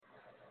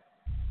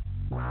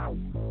Are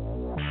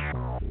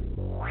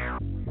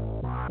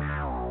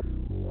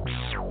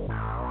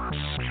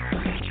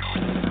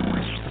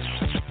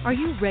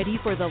you ready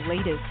for the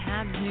latest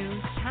Habs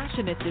news,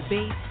 passionate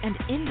debate, and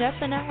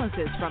in-depth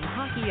analysis from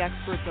hockey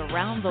experts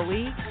around the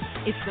league?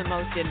 It's the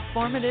most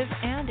informative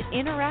and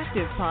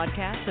interactive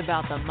podcast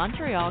about the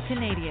Montreal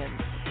Canadiens.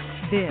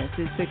 This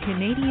is the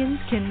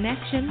Canadiens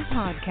Connection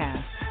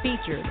podcast,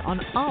 featured on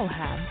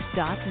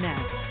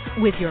allhabs.net,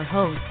 with your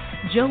hosts,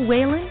 Joe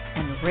Whalen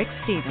and Rick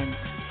Stevens.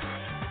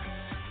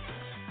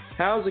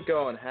 How's it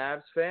going,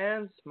 Habs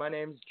fans? My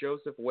name's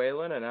Joseph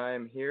Whalen, and I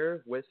am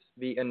here with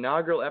the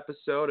inaugural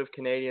episode of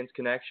Canadiens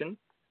Connection.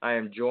 I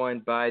am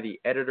joined by the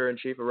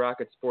editor-in-chief of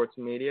Rocket Sports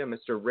Media,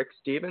 Mr. Rick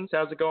Stevens.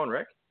 How's it going,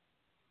 Rick?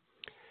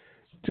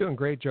 Doing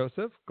great,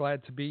 Joseph.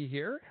 Glad to be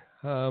here.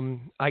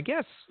 I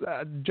guess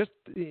just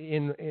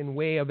in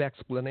way of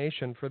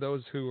explanation for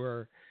those who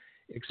are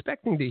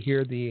expecting to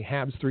hear the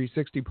Habs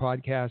 360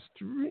 podcast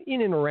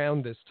in and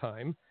around this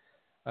time,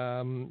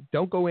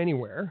 don't go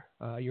anywhere.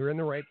 You're in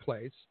the right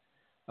place.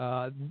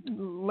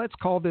 Let's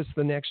call this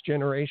the next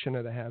generation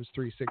of the Habs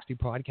 360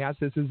 podcast.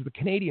 This is the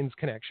Canadiens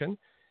Connection.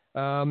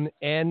 And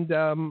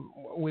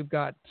we've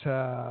got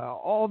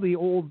all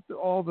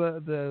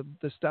the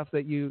stuff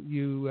that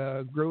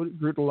you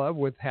grew to love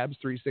with Habs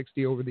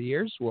 360 over the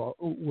years.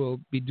 We'll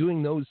be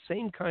doing those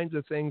same kinds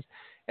of things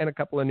and a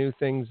couple of new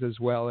things as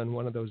well. And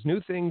one of those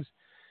new things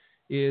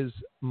is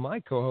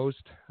my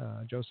co-host,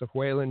 Joseph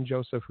Whalen.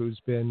 Joseph, who's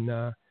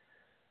been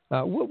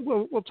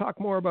we'll talk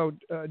more about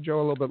Joe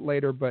a little bit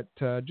later, but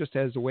just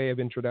as a way of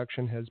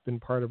introduction, has been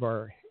part of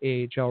our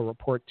AHL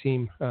report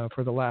team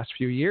for the last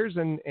few years,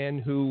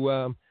 and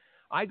who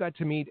I got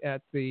to meet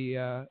at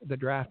the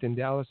draft in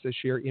Dallas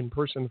this year in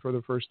person for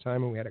the first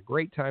time, and we had a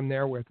great time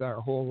there with our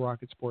whole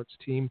Rocket Sports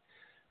team.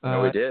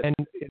 We did. And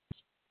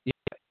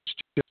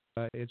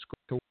it's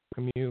great to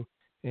welcome you,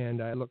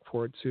 and I look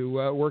forward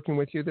to working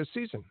with you this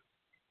season.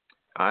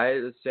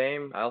 I'll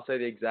say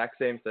the exact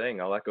same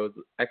thing. I'll echo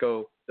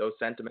those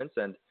sentiments,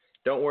 and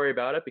don't worry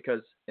about it,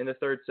 because in the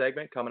third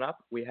segment coming up,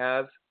 we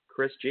have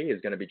Chris G is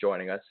going to be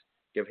joining us,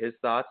 give his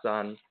thoughts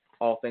on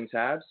all things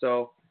Habs.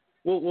 So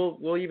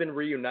we'll even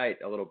reunite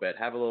a little bit,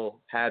 have a little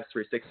Habs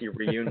 360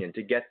 reunion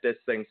to get this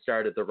thing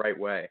started the right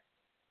way.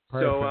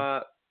 Perfect.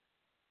 So,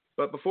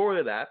 but before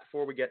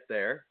we get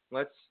there,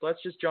 let's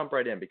just jump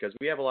right in, because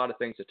we have a lot of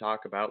things to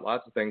talk about,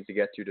 lots of things to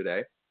get to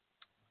today.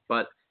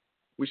 But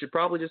we should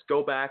probably just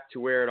go back to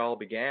where it all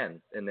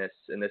began in this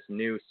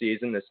new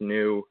season,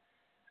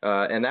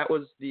 and that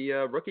was the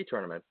rookie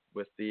tournament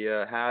with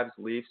the Habs,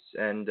 Leafs,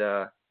 and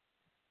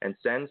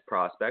Sens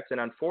prospects, and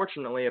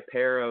unfortunately a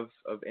pair of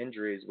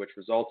injuries which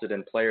resulted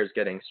in players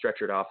getting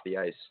stretchered off the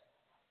ice.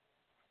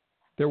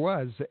 There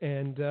was,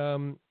 and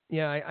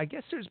I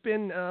guess there's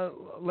been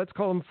let's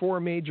call them 4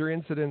 major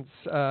incidents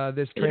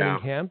this training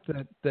camp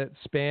that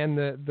span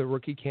the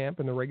rookie camp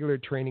and the regular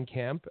training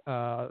camp.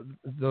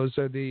 Those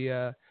are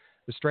the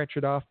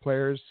stretchered off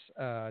players,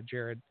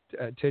 Jared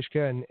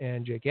Tishka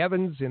and Jake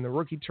Evans in the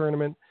rookie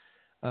tournament,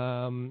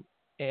 and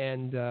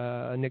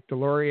Nick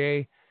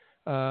Delorier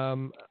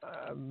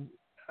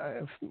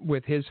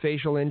with his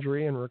facial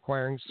injury and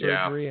requiring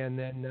surgery, and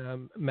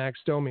then Max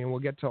Domi, and we'll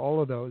get to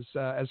all of those.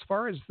 As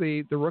far as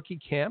the rookie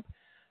camp,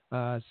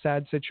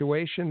 sad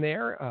situation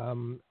there.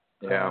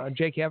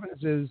 Jake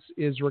Evans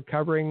is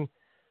recovering,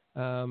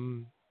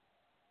 and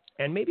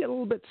maybe a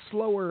little bit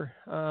slower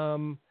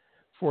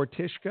for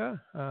Tishka.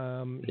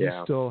 He's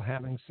still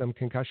having some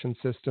concussion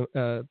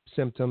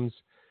symptoms,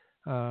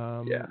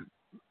 as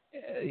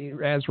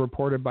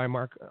reported by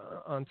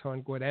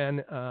Marc-Antoine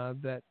Guérin,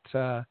 that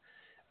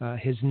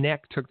his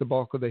neck took the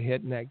bulk of the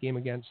hit in that game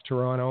against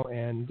Toronto,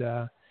 and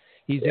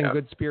he's in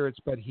good spirits,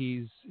 but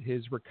his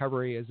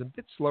recovery is a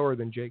bit slower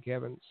than Jake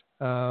Evans.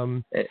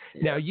 Now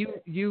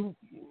you're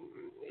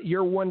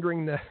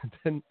wondering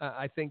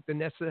I think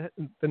the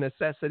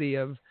necessity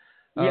of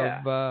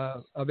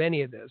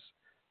any of this.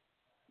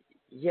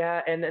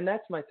 Yeah, and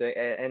that's my thing.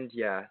 And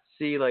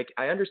see,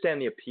 I understand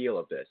the appeal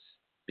of this,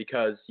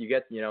 because you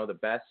get, the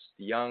best,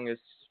 the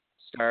youngest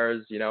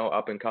stars,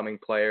 up and coming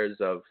players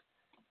of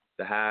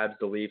the Habs,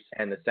 the Leafs,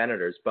 and the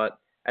Senators. But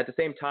at the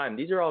same time,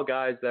 these are all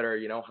guys that are,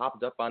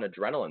 hopped up on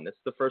adrenaline. This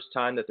is the first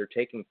time that they're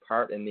taking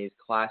part in these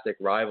classic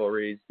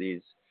rivalries.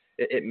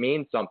 It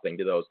means something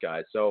to those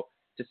guys. So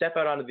to step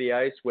out onto the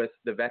ice with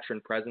the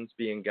veteran presence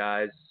being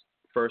guys,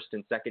 first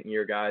and second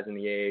year guys in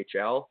the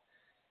AHL,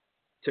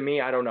 to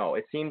me, I don't know.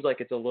 It seems like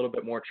it's a little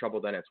bit more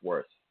trouble than it's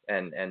worth.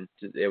 And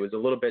it was a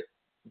little bit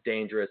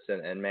dangerous.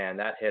 And man,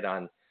 that hit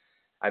on,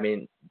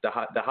 the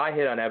high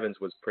hit on Evans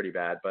was pretty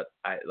bad. But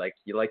like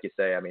you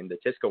say, the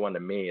Tishka one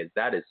to me is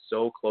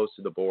so close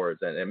to the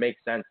boards. And it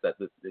makes sense that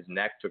his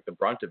neck took the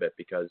brunt of it,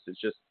 because it's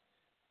just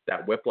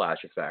that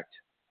whiplash effect.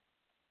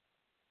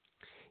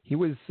 He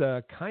was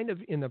kind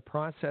of in the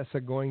process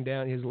of going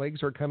down. His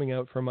legs were coming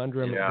out from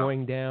under him,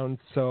 going down.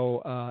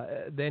 So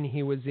then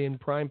he was in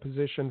prime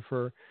position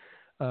for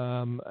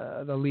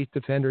the Leaf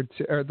defender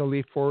or the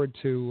Leaf forward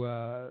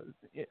to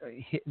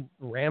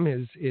ram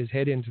his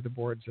head into the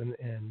boards, and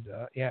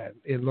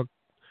it looked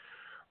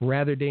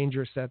rather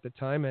dangerous at the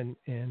time,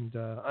 and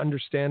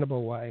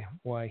understandable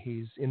why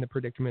he's in the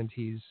predicament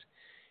he's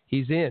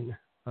in.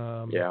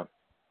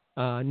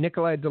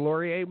 Nikolai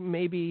Deslauriers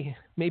maybe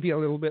a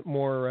little bit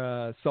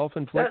more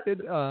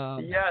self-inflicted.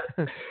 Yeah.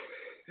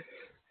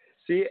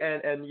 See,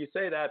 and you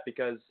say that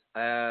because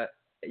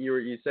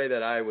you say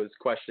that I was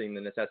questioning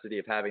the necessity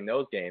of having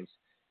those games.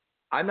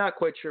 I'm not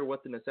quite sure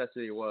what the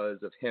necessity was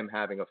of him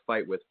having a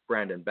fight with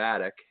Brandon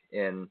Baddock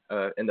in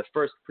the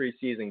first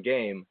preseason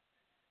game.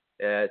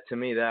 To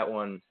me, that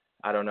one,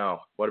 I don't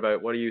know. What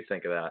do you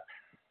think of that?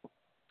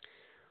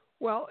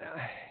 Well,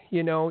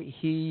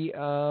 he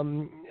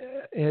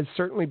has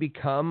certainly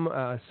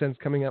become, since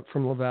coming up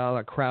from Laval,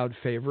 a crowd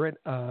favorite.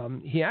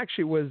 He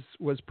actually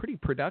was pretty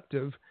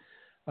productive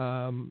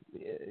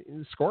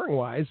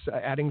scoring-wise,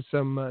 adding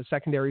some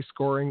secondary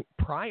scoring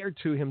prior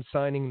to him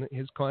signing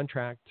his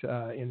contract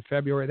in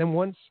February. Then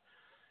once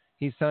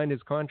he signed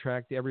his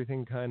contract,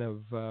 everything kind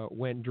of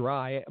went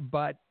dry.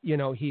 But,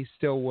 he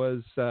still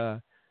was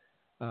the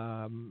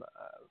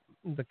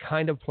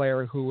kind of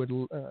player who would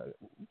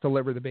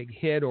deliver the big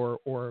hit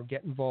or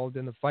get involved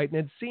in the fight. And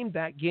it seemed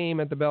that game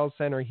at the Bell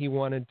Center, he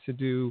wanted to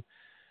do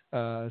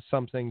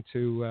something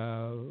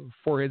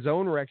for his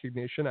own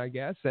recognition, I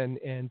guess, and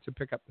to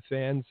pick up the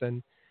fans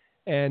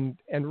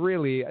and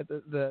really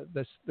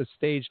the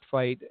staged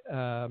fight.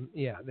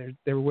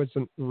 There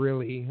wasn't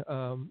really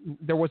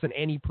there wasn't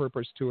any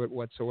purpose to it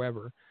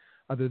whatsoever,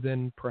 other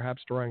than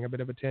perhaps drawing a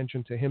bit of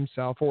attention to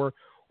himself or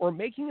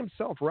making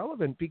himself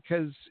relevant,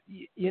 because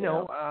you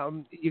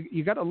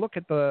got to look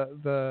at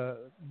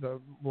the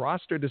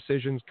roster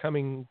decisions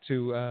coming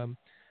to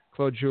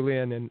Claude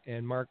Julien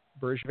and Marc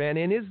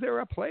Bergevin. And is there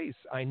a place?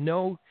 I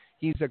know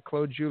he's a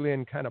Claude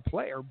Julien kind of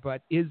player,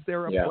 but is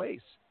there a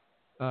place?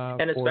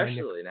 And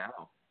especially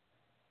now.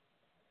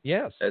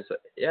 Yes.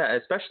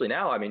 Especially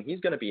now. I mean, he's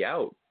going to be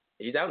out.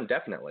 He's out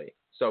indefinitely.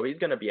 So he's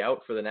going to be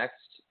out for the next,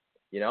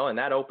 and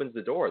that opens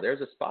the door.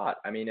 There's a spot.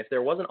 I mean, if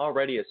there wasn't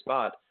already a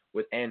spot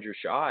with Andrew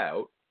Shaw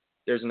out,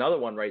 there's another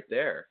one right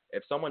there.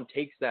 If someone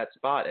takes that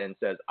spot and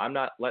says, I'm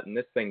not letting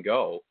this thing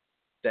go,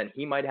 then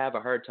he might have a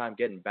hard time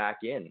getting back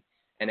in.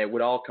 And it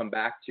would all come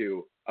back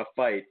to a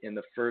fight in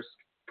the first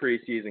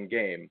preseason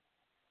game.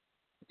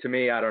 To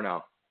me, I don't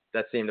know.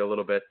 That seemed a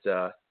little bit,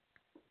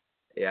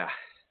 yeah.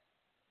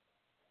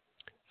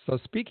 So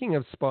speaking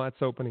of spots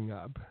opening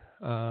up,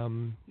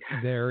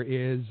 there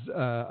is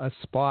a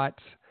spot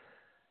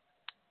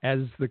as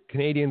the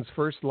Canadiens'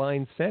 first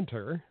line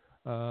center.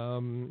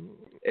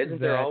 Isn't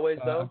there always,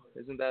 though?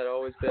 Isn't that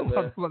always been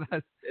the... Well,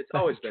 it's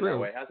always been true. that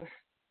way, hasn't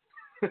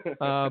it?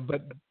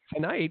 But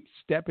tonight,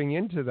 stepping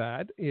into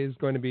that is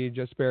going to be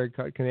Jesperi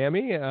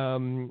Kotkaniemi,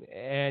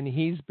 and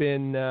he's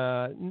been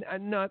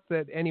not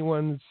that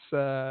anyone's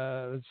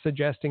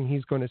suggesting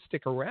he's going to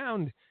stick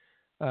around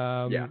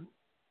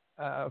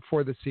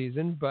for the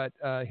season, but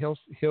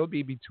he'll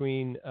be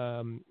between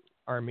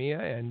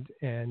Armia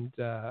and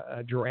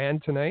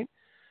Durand tonight,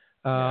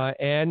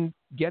 and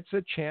gets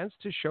a chance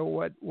to show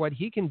what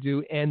he can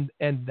do, and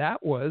that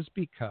was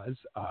because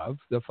of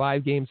the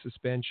 5-game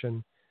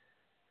suspension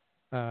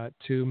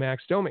to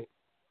Max Domi.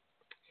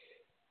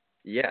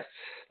 Yes,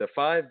 the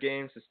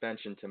 5-game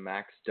suspension to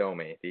Max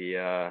Domi.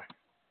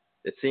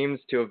 It seems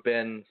to have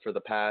been for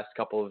the past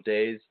couple of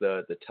days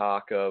the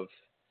talk of,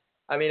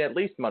 I mean, at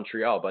least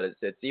Montreal, but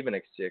it's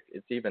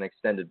even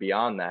extended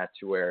beyond that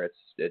to where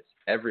it's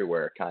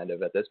everywhere kind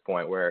of at this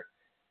point, where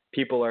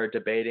people are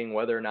debating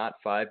whether or not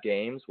 5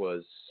 games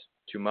was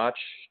too much,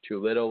 too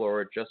little,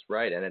 or just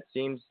right. And it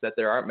seems that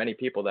there aren't many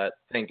people that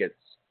think it's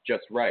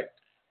just right.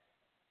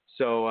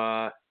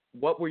 So,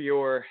 what were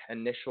your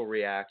initial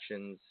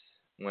reactions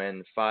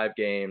when 5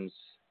 games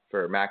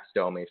for Max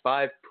Domi,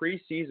 5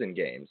 preseason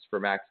games for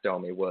Max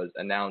Domi was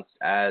announced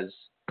as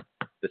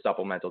the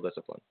supplemental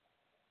discipline?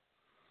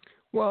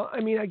 Well,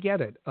 I mean, I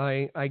get it.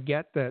 I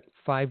get that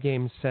 5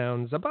 games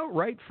sounds about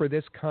right for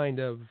this kind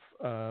of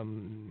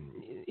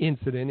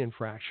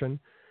infraction.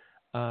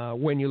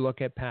 When you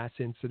look at past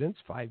incidents,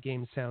 5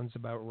 games sounds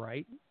about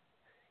right,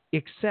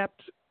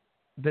 except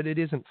that it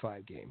isn't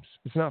 5 games.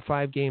 It's not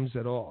 5 games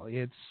at all.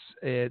 It's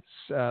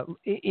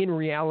in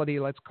reality,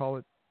 let's call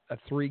it a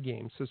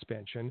 3-game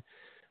suspension,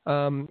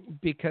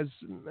 because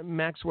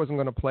Max wasn't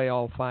going to play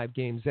all 5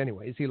 games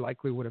anyways. He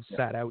likely would have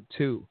sat out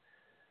 2.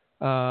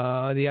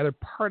 The other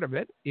part of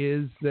it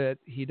is that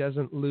he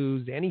doesn't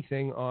lose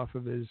anything off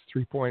of his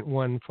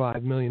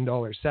 $3.15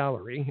 million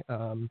salary,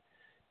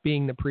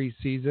 being a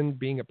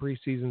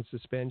preseason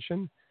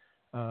suspension.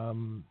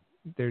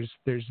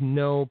 There's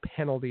no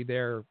penalty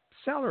there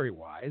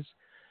salary-wise.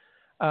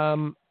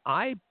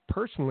 I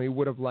personally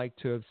would have liked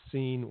to have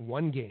seen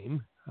 1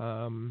 game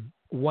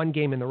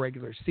in the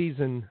regular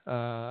season,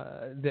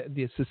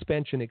 the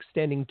suspension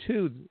extending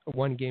to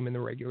 1 game in the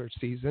regular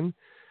season.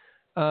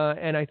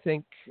 And I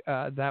think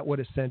that would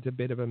have sent a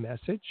bit of a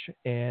message,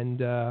 and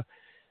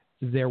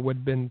there would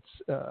have been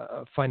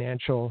a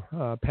financial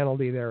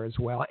penalty there as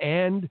well.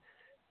 And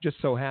just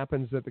so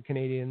happens that the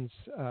Canadiens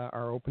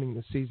are opening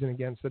the season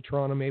against the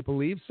Toronto Maple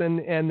Leafs,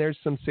 and there's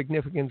some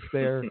significance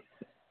there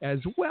as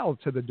well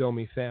to the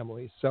Domi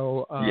family.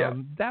 So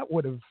that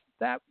would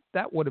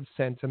have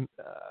sent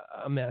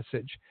a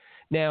message.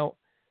 Now,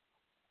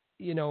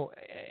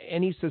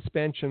 any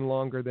suspension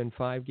longer than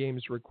 5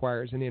 games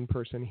requires an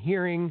in-person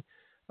hearing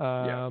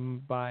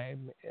by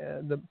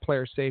the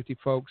player safety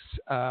folks.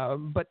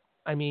 But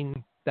I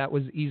mean, that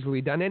was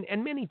easily done,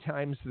 and many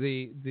times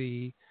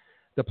the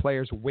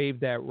players waive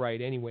that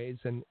right anyways,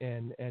 and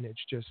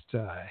it's just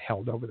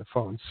held over the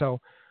phone. So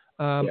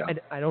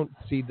I don't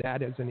see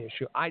that as an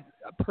issue. I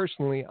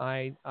personally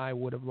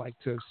would have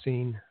liked to have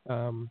seen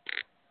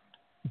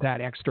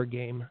that extra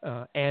game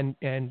and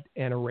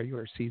a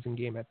regular season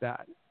game at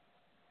that.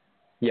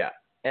 Yeah,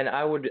 and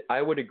I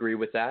would agree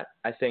with that.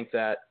 I think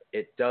that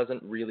it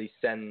doesn't really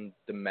send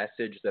the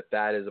message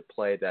that is a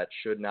play that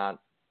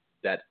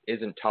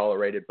isn't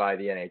tolerated by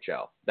the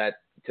NHL. That,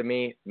 to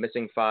me,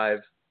 missing 5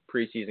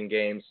 preseason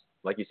games,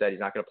 like you said, he's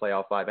not going to play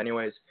all 5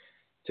 anyways.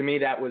 To me,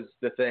 that was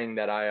the thing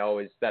that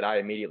I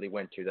immediately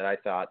went to, that I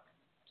thought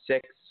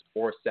 6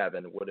 or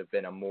 7 would have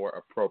been a more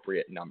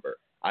appropriate number.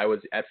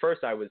 At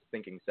first I was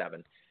thinking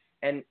 7.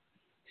 And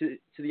to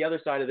the other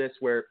side of this,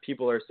 where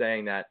people are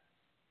saying that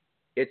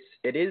it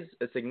is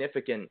a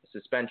significant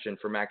suspension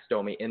for Max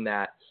Domi in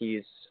that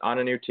he's on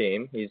a new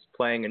team, he's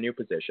playing a new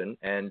position,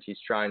 and he's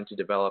trying to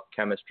develop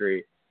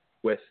chemistry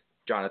with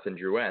Jonathan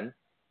Drouin,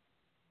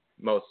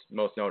 most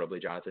notably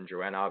Jonathan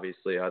Drouin,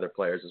 obviously other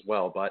players as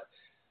well. But,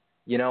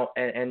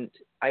 and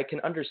I can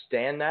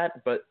understand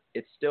that, but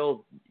it's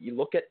still, you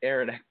look at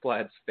Aaron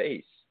Ekblad's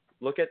face.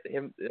 Look at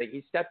him.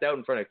 He stepped out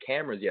in front of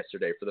cameras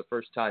yesterday for the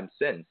first time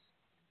since.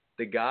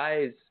 The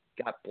guy's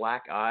got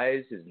black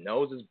eyes, his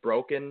nose is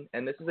broken,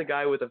 and this is a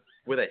guy with a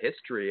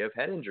history of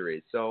head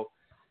injuries. So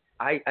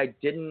I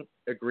didn't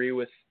agree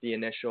with the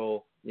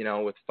initial,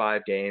 with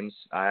 5 games.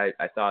 I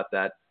thought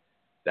that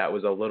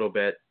was a little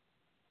bit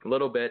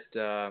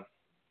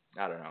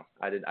I don't know.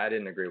 I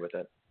didn't agree with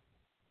it.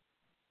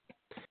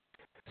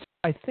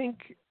 I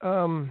think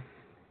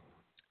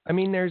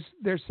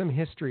there's some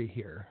history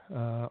here,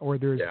 or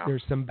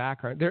there's some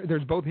background.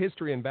 There's both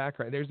history and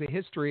background. There's a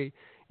history,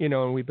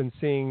 and we've been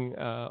seeing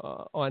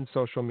on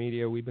social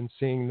media. We've been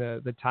seeing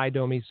the Ty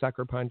Domi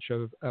sucker punch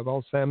of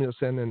Ulf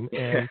Samuelsson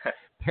and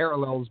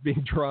parallels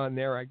being drawn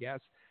there, I guess.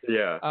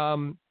 Yeah.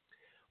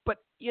 But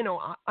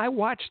I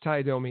watched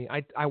Ty Domi.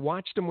 I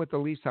watched him with the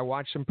Leafs. I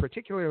watched him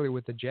particularly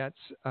with the Jets.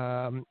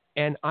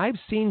 And I've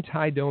seen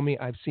Ty Domi.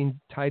 I've seen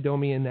Ty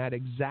Domi in that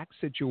exact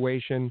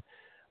situation.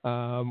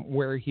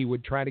 Where he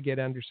would try to get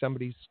under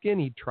somebody's skin.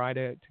 He'd try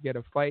to get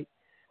a fight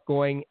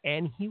going,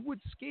 and he would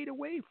skate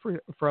away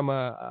from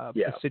a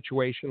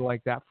situation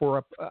like that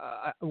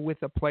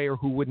with a player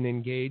who wouldn't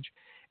engage,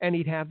 and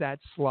he'd have that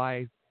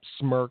sly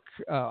smirk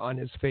on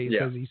his face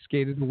as he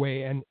skated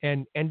away and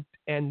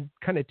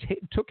kind of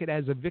took it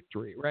as a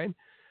victory, right?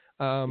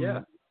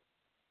 And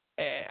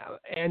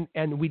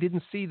we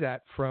didn't see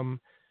that from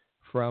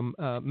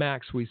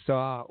Max. We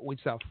saw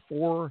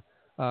 4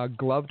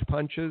 gloved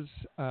punches,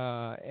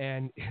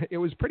 and it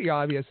was pretty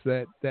obvious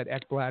that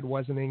Ekblad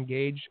wasn't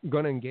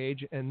going to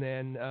engage, and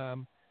then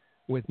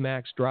with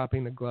Max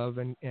dropping the glove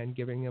and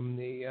giving him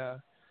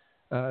the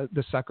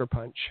sucker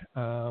punch.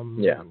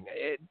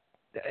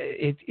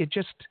 It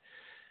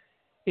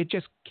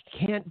just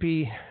can't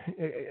be,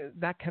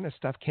 that kind of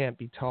stuff can't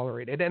be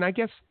tolerated. And I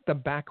guess the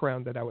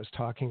background that I was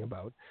talking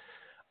about,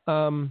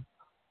 one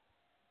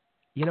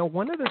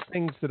of the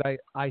things that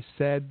I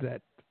said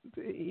that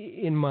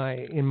in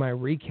my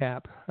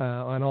recap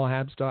on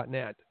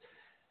allhabs.net,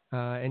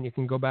 and you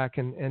can go back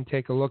and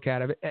take a look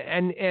at it.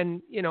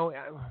 And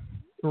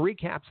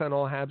recaps on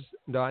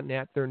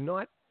allhabs.net, they're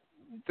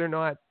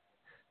not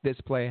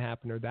this play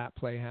happened or that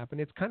play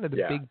happened. It's kind of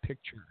the big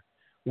picture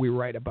we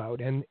write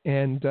about. And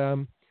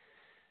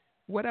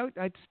what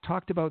I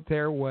talked about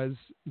there was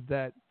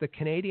that the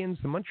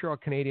Montreal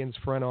Canadiens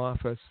front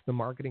office, the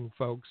marketing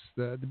folks,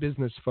 the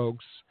business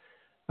folks,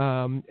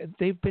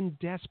 they've been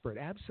desperate,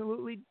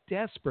 absolutely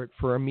desperate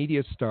for a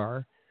media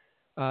star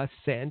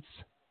since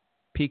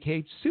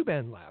PK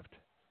Subban left.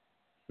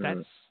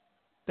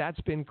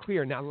 That's been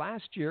clear. Now,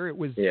 last year it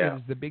was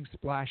the big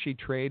splashy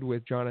trade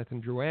with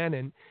Jonathan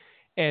Drouin,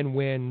 and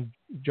when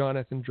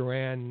Jonathan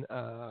Drouin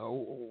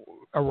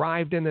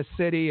arrived in the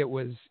city,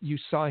 you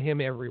saw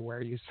him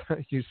everywhere. You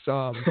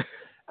saw him,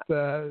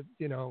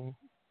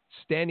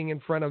 standing in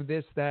front of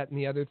this, that, and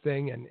the other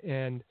thing,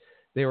 and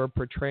they were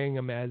portraying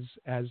him as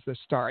the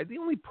star. The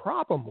only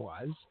problem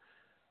was,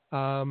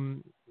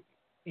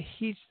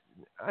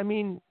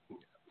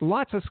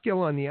 lots of skill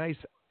on the ice.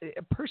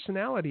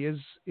 Personality is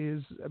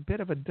a bit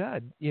of a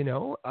dud, He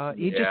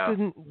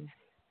just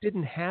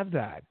didn't have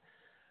that.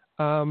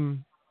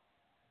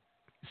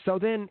 So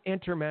then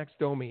enter Max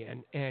Domi,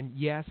 and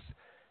yes,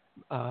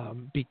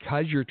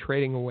 because you're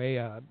trading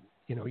away,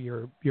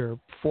 your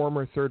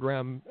former 3rd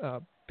round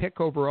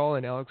pick overall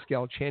in Alex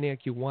Galchenyuk,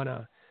 you want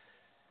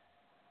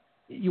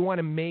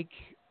to make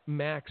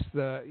Max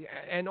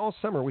and all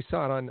summer we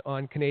saw it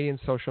on Canadian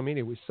social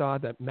media. We saw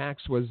that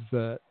Max was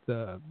the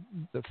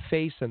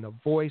face and the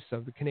voice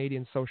of the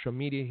Canadian social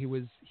media. He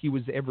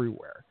was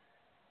everywhere.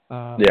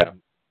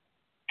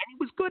 he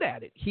was good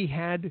at it. He's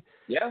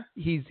Yeah.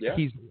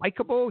 he's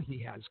likable. He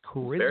has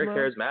charisma. Very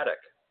charismatic.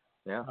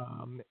 Yeah.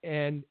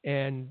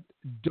 And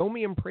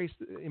Domi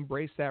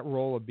embraced that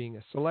role of being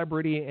a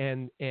celebrity,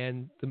 and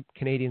the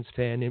Canadiens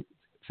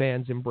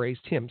fans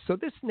embraced him. So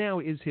this now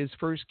is his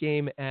first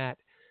game at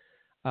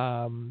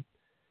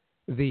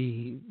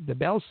the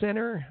Bell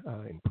Center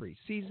in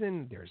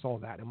preseason. There's all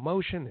that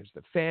emotion. There's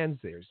the fans.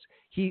 There's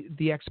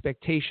the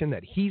expectation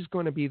that he's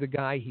going to be the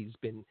guy. He's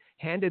been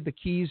handed the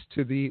keys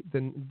to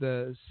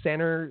the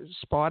center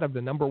spot of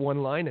the number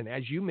one line, and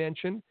as you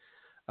mentioned,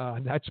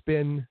 that's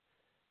been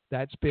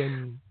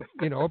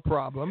a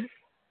problem.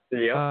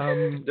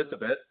 Yeah, just a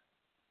bit.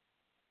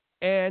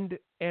 And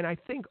I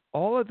think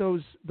all of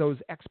those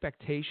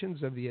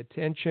expectations of the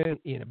attention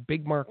in a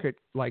big market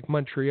like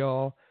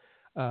Montreal,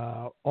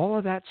 all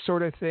of that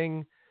sort of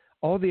thing,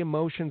 all the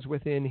emotions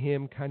within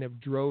him kind of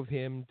drove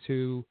him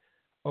to,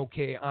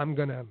 okay, I'm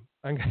gonna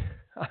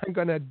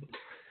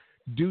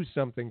do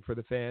something for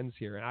the fans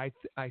here, and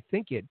I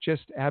think it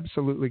just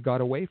absolutely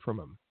got away from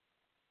him.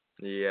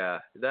 Yeah,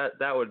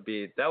 that would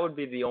be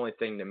the only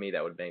thing to me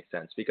that would make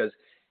sense, because,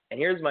 and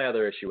here's my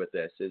other issue with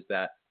this is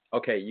that,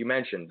 okay, you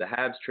mentioned the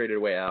Habs traded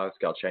away Alex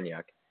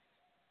Galchenyuk.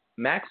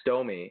 Max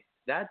Domi,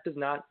 that is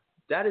not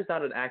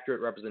an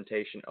accurate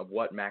representation of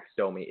what Max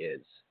Domi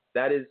is.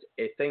 That is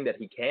a thing that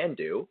he can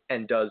do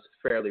and does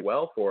fairly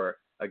well for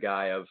a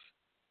guy of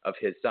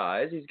his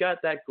size. He's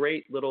got that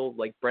great little,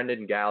 like,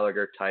 Brendan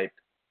Gallagher type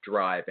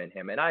drive in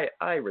him, and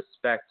I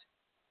respect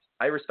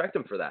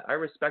him for that. I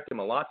respect him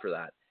a lot for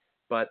that.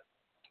 But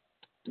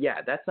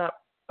yeah, that's not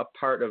a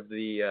part of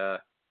the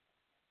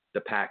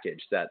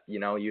package that,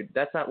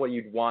 that's not what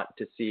you'd want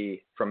to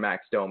see from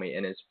Max Domi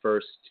in his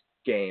first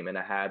game in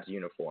a Habs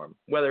uniform,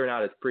 whether or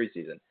not it's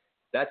preseason.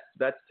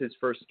 That's his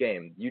first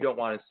game. You don't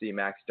want to see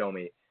Max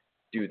Domi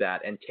do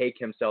that and take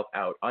himself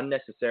out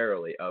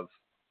unnecessarily of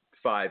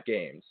 5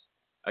 games.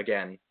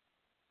 Again,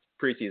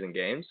 preseason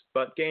games,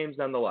 but games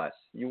nonetheless.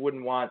 You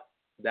wouldn't want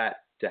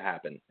that to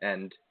happen.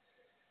 And,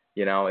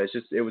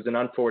 it was an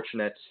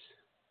unfortunate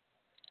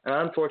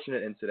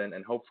incident,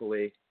 and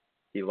hopefully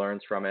he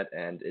learns from it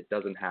and it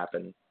doesn't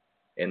happen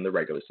in the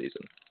regular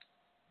season.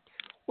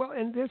 Well,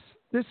 and this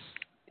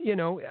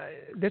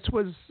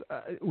was,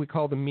 we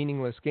call them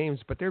meaningless games,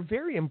 but they're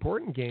very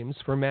important games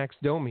for Max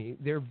Domi.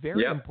 They're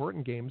very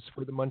important games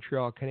for the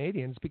Montreal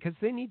Canadiens because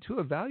they need to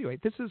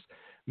evaluate.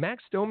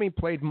 Max Domi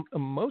played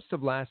most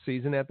of last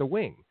season at the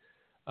wing,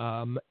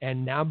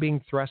 and now being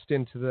thrust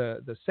into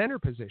the center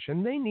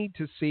position, they need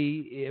to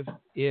see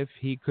if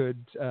he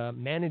could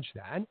manage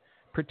that,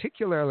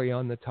 particularly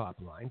on the top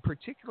line,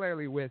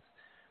 particularly with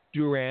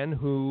Duran,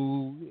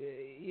 who,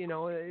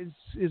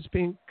 is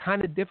being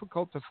kind of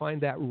difficult to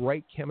find that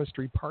right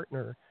chemistry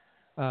partner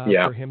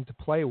for him to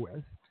play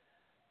with.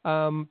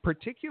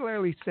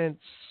 Particularly since,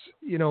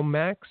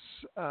 Max,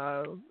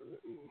 Alex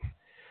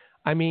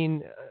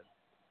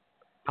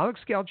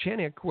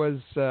Galchenyuk was,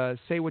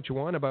 say what you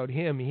want about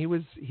him, he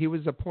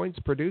was a points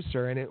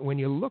producer. And when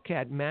you look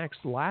at Max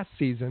last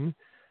season,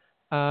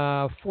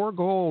 4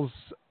 goals,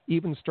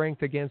 even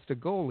strength against a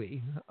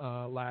goalie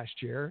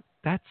last year.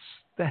 That's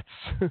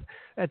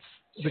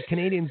the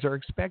Canadiens are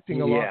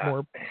expecting a lot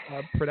more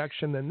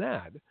production than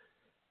that.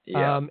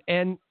 Yeah.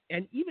 And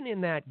even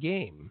in that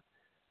game,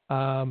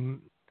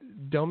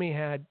 Domi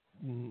had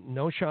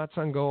no shots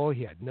on goal.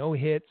 He had no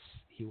hits.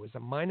 He was a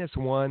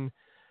 -1,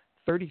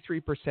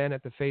 33%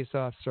 at the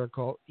face-off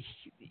circle.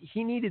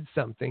 He needed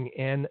something,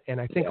 and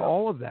I think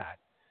all of that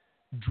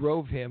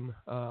drove him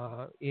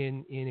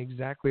in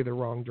exactly the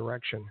wrong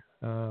direction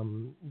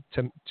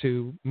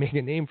to make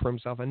a name for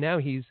himself. And now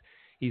he's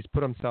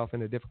put himself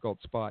in a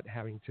difficult spot,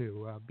 having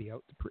to be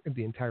out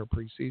the entire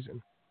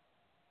preseason.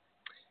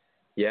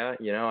 Yeah,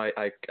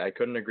 I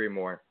couldn't agree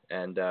more.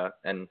 And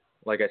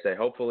like I say,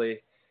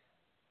 hopefully,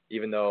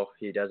 even though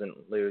he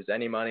doesn't lose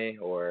any money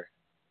or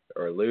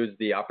lose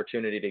the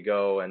opportunity to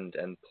go and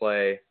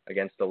play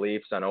against the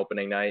Leafs on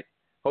opening night,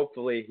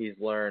 hopefully he's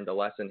learned a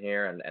lesson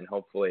here, and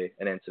hopefully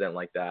an incident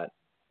like that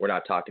we're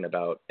not talking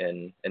about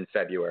in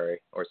February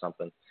or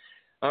something.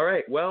 All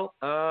right, well,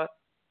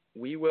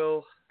 we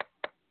will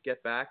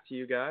get back to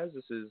you guys.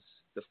 This is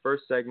the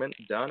first segment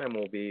done, and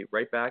we'll be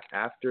right back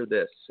after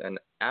this. And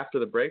after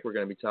the break, we're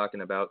going to be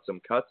talking about some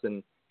cuts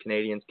in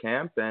Canadiens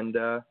camp and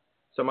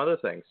some other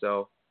things.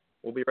 So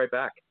we'll be right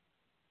back.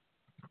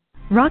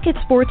 Rocket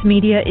Sports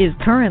Media is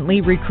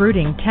currently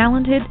recruiting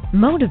talented,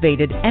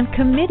 motivated, and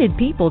committed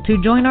people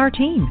to join our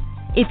team.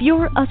 If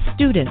you're a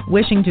student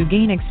wishing to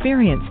gain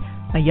experience,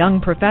 a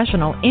young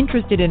professional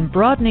interested in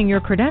broadening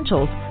your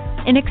credentials,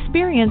 an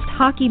experienced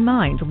hockey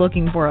mind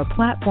looking for a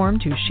platform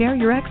to share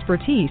your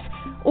expertise,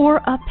 or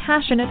a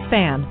passionate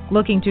fan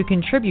looking to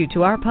contribute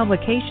to our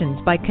publications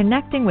by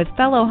connecting with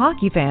fellow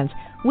hockey fans,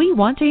 we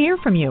want to hear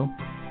from you.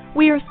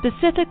 We are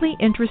specifically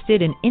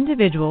interested in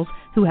individuals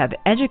who have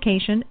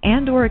education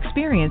and/or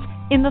experience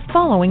in the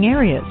following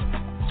areas: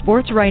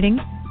 sports writing,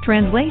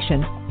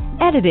 translation,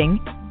 editing,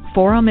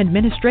 forum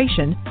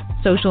administration,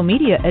 social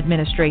media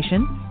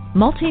administration,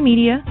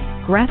 multimedia,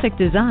 graphic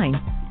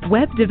design,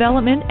 web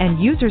development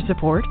and user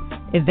support,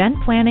 event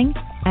planning,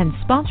 and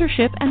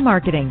sponsorship and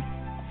marketing.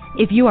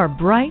 If you are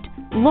bright,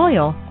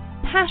 loyal,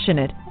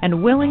 passionate,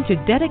 and willing to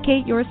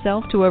dedicate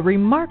yourself to a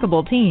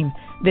remarkable team,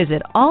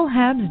 visit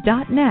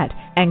allhabs.net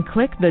and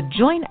click the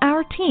Join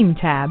Our Team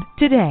tab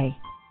today.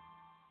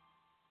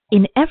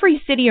 In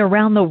every city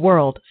around the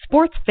world,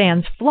 sports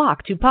fans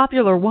flock to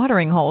popular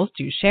watering holes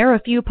to share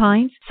a few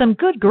pints, some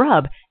good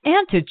grub,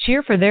 and to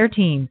cheer for their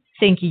team.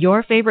 Think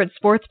your favorite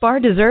sports bar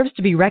deserves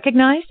to be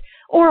recognized?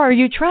 Or are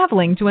you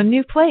traveling to a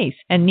new place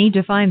and need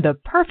to find the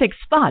perfect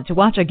spot to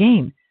watch a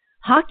game?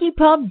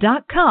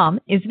 HockeyPub.com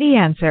is the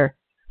answer.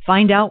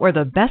 Find out where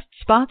the best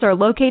spots are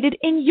located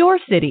in your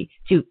city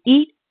to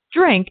eat,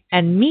 drink,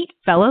 and meet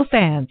fellow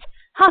fans.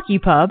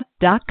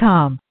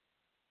 HockeyPub.com.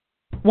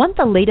 Want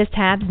the latest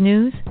Habs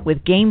news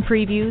with game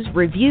previews,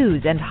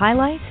 reviews, and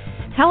highlights?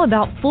 How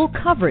about full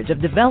coverage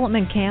of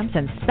development camps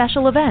and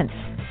special events?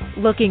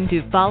 Looking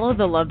to follow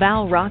the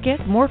Laval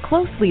Rocket more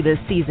closely this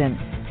season?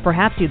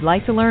 Perhaps you'd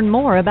like to learn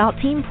more about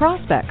team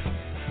prospects.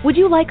 Would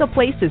you like a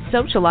place to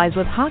socialize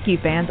with hockey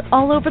fans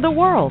all over the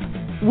world?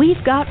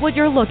 We've got what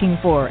you're looking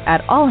for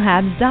at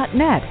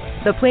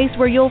allhabs.net, the place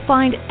where you'll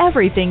find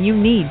everything you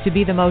need to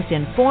be the most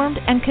informed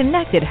and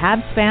connected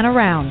Habs fan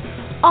around.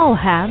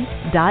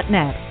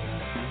 allhabs.net.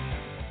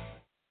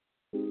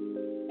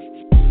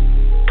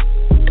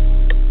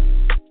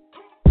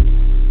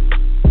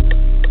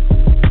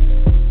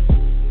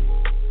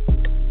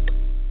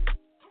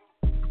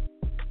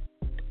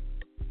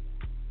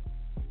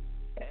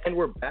 And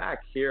we're back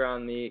here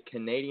on the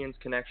Canadiens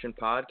Connection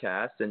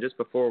podcast. And just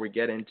before we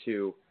get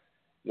into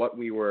what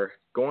we were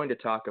going to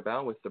talk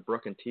about with the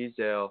Brook and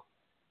Teasdale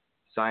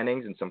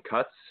signings and some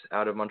cuts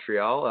out of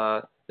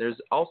Montreal, there's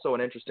also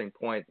an interesting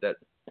point that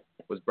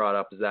was brought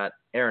up, is that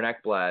Aaron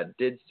Ekblad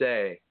did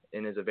say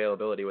in his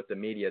availability with the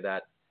media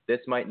that this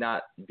might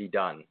not be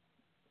done.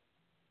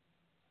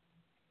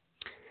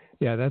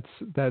 Yeah,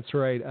 that's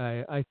right.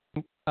 I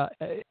think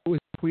it was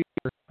clear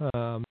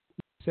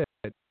said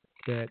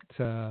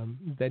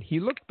that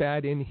he looked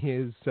bad in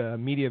his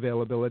media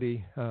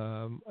availability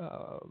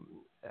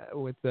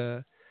with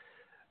the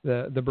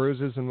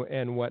bruises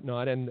and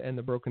whatnot and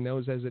the broken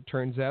nose, as it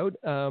turns out.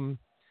 I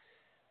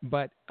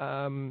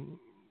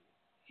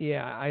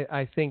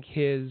think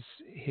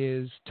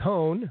his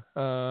tone,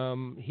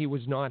 he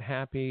was not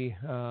happy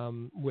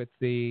with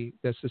the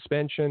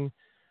suspension,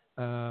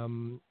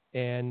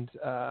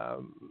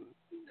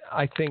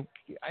 I think,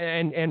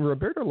 and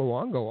Roberto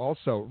Luongo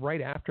also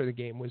right after the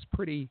game was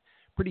pretty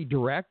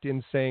direct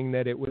in saying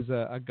that it was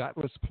a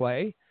gutless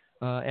play,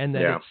 and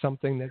that it's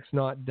something that's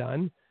not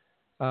done.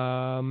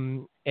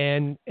 And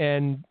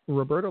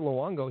Roberto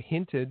Luongo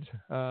hinted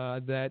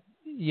that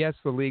yes,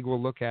 the league will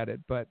look at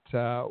it, but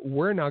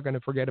we're not going to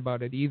forget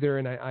about it either.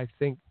 And I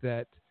think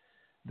that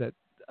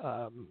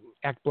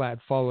Ekblad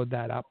followed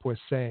that up with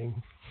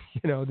saying,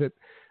 that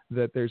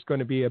there's going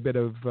to be a bit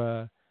of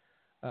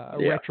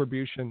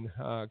retribution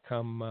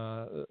come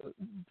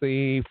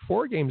the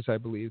 4 games, I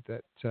believe,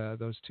 that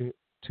those two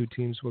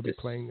teams will be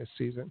playing this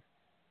season.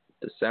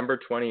 December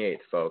 28th,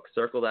 folks.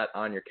 Circle that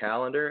on your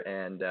calendar,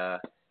 and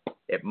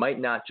it might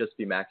not just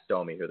be Max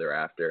Domi who they're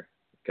after,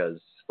 because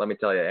let me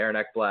tell you, Aaron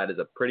Ekblad is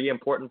a pretty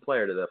important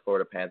player to the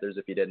Florida Panthers,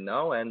 if you didn't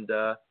know, and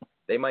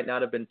they might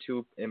not have been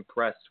too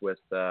impressed with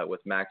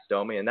Max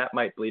Domi, and that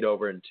might bleed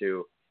over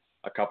into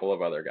a couple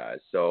of other guys.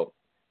 So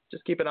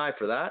just keep an eye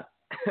for that.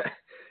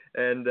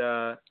 And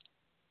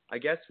I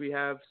guess we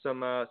have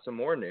some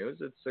more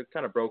news. It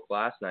kind of broke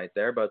last night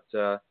there, but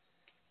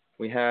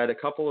we had a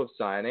couple of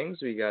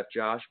signings. We got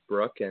Josh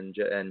Brook and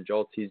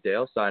Joel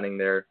Teasdale signing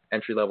their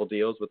entry-level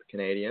deals with the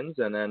Canadiens,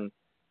 and then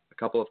a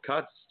couple of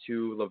cuts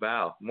to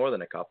Laval, more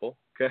than a couple.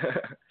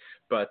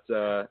 But,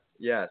 so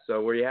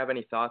do you have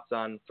any thoughts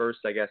on, first,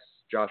 I guess,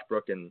 Josh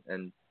Brook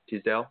and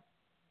Teasdale?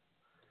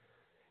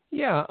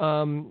 Yeah,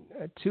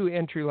 2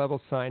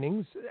 entry-level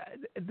signings.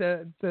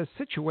 The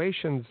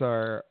situations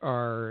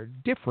are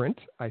different,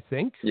 I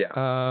think.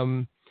 Yeah.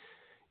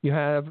 You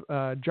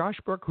have Josh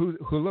Brook,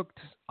 who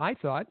I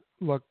thought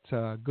looked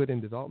good in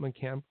development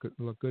camp,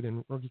 looked good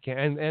in rookie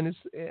camp,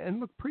 and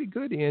looked pretty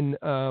good in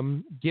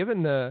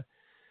given the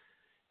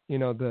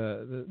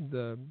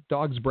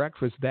dog's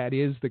breakfast that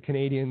is the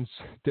Canadiens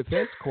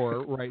defense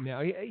corps right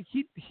now.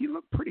 He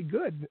looked pretty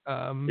good.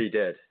 He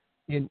did.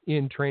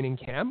 In training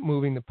camp,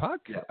 moving the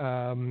puck.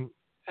 Yeah.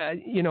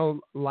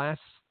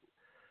 Last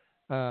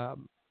a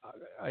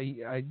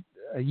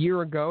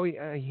year ago,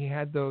 he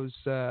had those.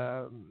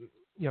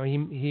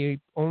 He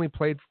only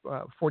played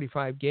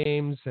 45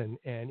 games and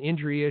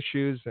injury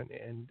issues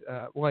and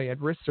he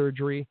had wrist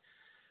surgery.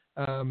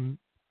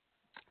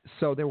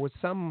 So there was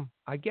some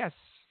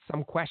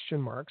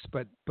question marks,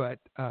 but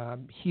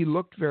he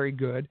looked very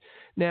good.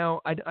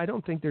 Now I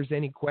don't think there's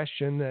any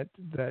question that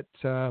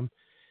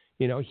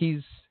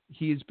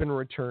he's been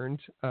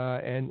returned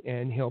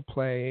and he'll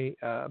play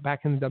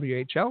back in the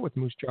WHL with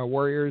Moose Jaw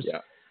Warriors. Yeah.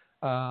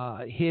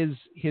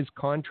 His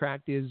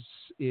contract is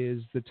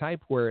the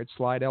type where it's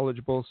slide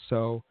eligible,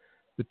 so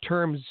the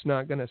term's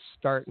not going to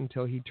start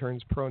until he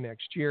turns pro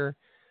next year,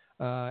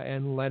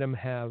 and let him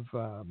have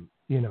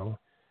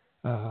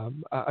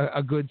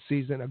a good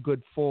season, a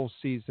good full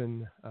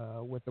season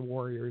with the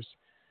Warriors.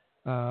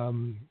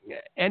 And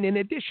in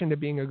addition to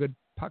being a good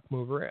puck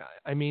mover,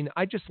 I mean,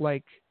 I just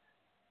like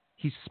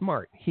he's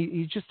smart.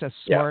 He's just a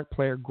smart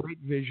player, great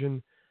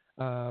vision.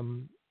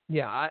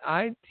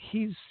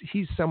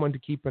 He's someone to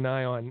keep an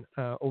eye on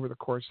over the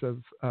course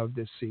of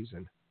this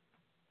season.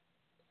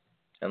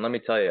 And let me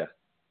tell you,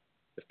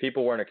 if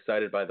people weren't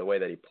excited by the way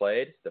that he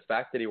played, the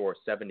fact that he wore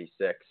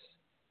 76,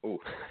 ooh,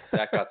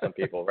 that got some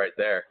people right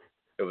there.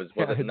 Was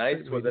it nice?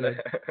 Was it?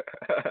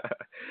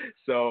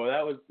 So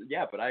that was,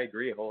 but I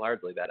agree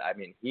wholeheartedly that, I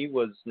mean, he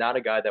was not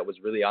a guy that was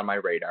really on my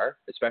radar,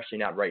 especially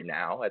not right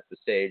now at the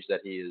stage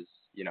that he is,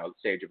 the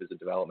stage of his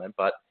development,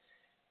 but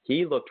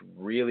he looked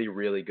really,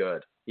 really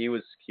good. He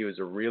was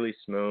a really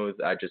smooth.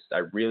 I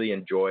really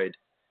enjoyed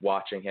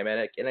watching him,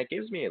 and it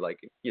gives me, like,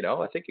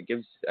 I think it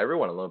gives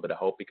everyone a little bit of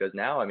hope, because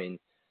now, I mean,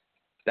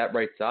 that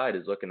right side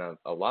is looking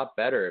a lot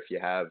better if you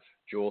have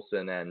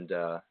Juulsen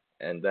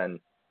and then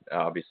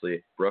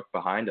obviously Brook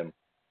behind him.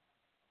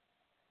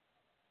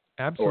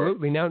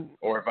 Absolutely.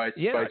 Or vice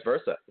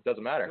versa. It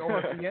doesn't matter.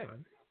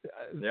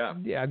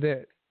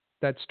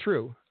 That's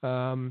true.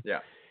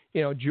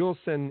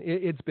 Juulsen,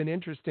 it's been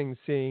interesting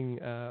seeing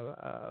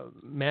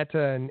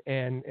Mata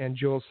and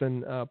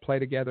Juulsen play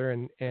together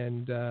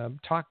and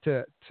talk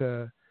to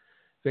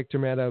Victor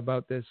Mata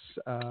about this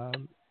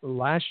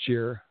last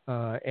year.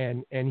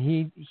 And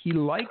he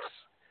likes,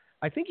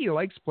 I think he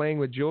likes playing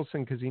with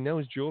Juulsen because he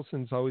knows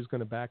Juulsen's always going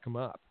to back him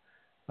up.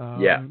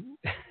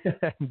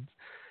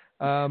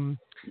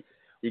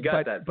 You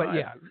got that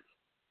vibe.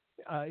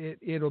 But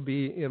it'll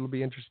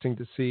be interesting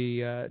to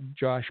see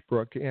Josh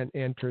Brook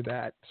enter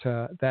that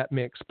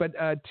mix. But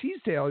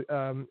Teasdale,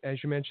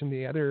 as you mentioned,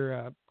 the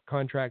other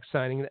contract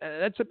signing,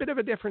 that's a bit of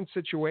a different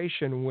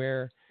situation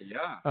where,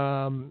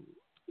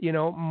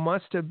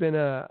 must have been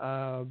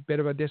a bit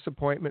of a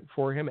disappointment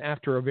for him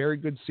after a very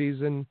good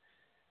season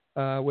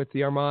with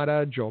the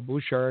Armada. Joel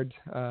Bouchard,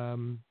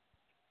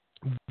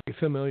 very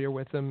familiar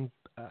with him.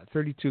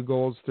 32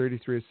 goals,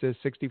 33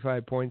 assists,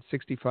 65 points,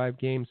 65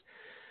 games.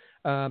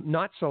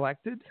 Not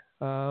selected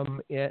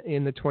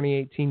in the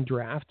 2018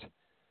 draft.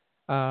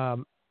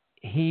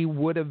 He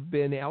would have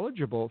been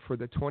eligible for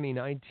the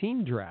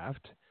 2019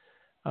 draft.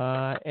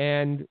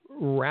 And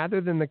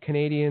rather than the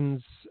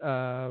Canadians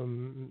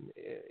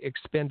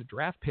expend a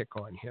draft pick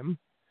on him,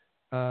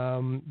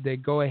 they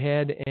go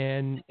ahead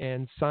and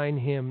sign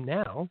him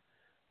now.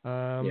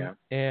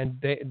 And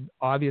they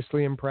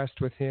obviously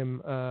impressed with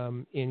him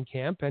in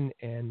camp, and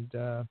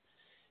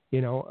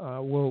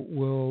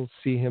we'll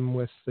see him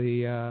with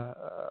the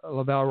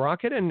Laval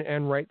Rocket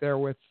and right there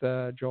with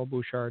Joel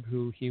Bouchard,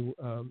 who he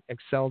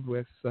excelled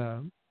with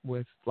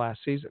last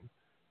season.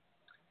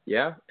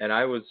 Yeah, and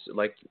I was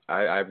like,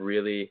 I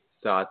really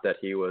thought that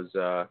he was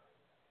a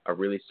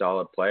really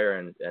solid player,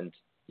 and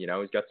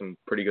he's got some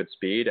pretty good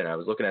speed. And I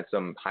was looking at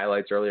some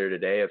highlights earlier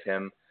today of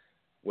him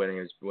when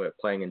he was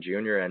playing in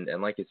junior, and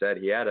like you said,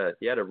 he had a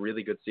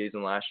really good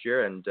season last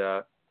year, and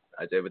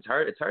it's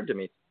hard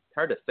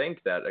to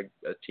think that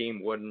a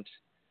team wouldn't,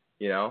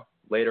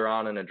 later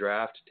on in a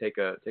draft take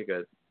a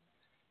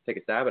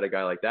stab at a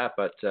guy like that.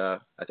 But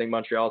I think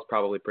Montreal's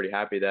probably pretty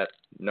happy that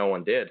no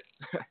one did.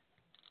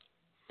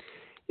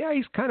 Yeah,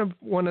 he's kind of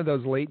one of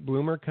those late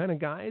bloomer kind of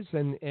guys,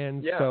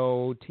 and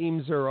so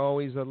teams are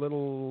always a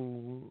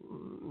little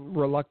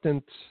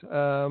reluctant.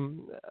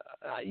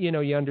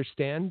 You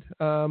understand.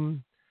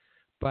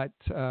 But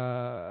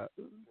the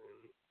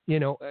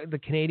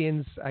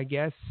Canadians, I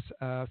guess,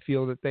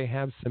 feel that they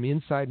have some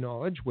inside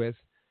knowledge with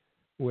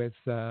Bouchard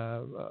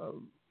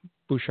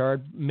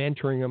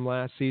mentoring him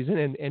last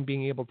season and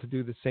being able to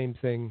do the same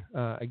thing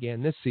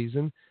again this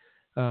season.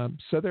 So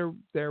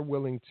they're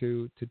willing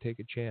to take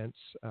a chance,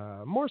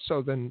 more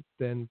so than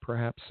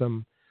perhaps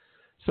some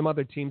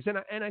other teams, and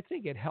I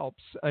think it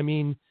helps. I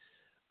mean,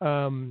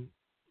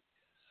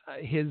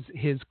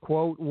 his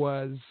quote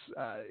was,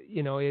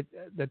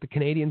 that the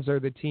Canadians are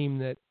the team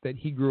that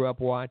he grew up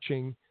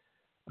watching.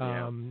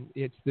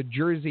 It's the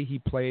jersey he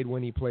played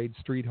when he played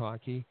street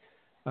hockey.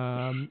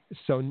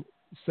 So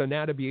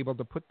now to be able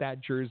to put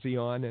that jersey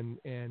on and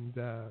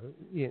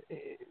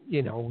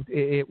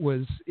it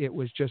was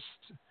just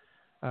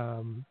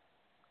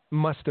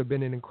must have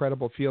been an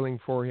incredible feeling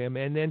for him.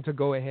 And then to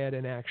go ahead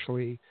and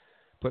actually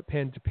put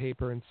pen to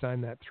paper and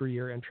sign that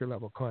 3-year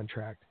entry-level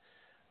contract.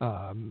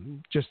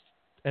 Just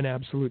an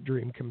absolute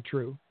dream come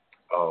true.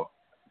 Oh,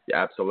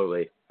 yeah,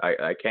 absolutely.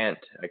 I can't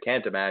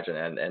imagine.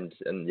 And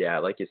yeah,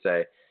 like you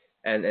say,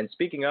 and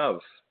speaking of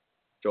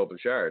Joel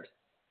Bouchard,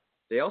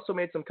 they also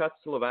made some cuts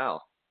to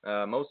Laval.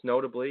 Most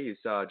notably, you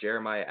saw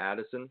Jeremiah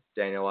Addison,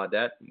 Daniel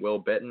Audette,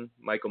 Will Bitton,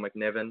 Michael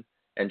McNiven,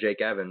 and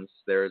Jake Evans.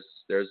 There's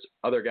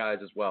other guys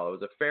as well.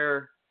 It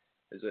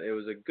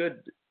was a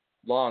good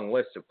long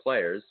list of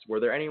players. Were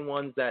there any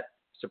ones that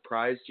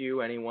surprised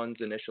you? Any ones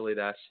initially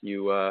that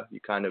you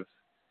kind of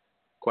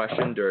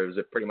questioned, or was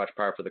it pretty much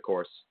par for the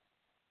course?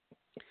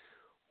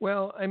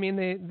 Well, I mean,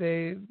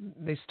 they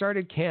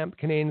started camp.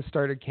 Canadians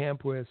started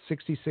camp with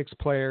 66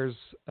 players.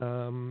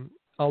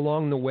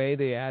 Along the way,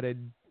 they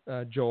added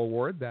Joel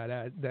Ward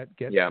that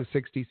gets Yeah. to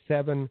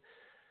 67.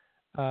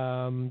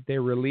 They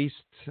released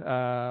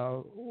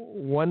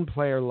one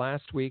player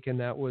last week, and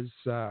that was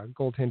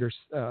goaltender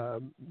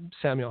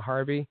Samuel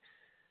Harvey.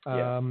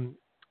 And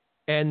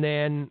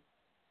then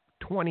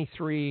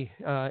 23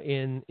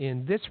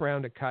 in this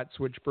round of cuts,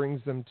 which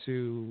brings them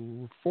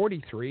to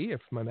 43,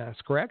 if my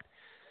math's correct.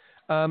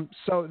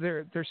 So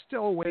they're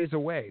still a ways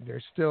away.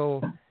 There's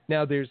still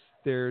now there's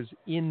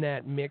in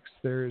that mix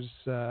there's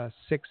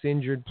 6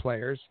 injured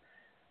players,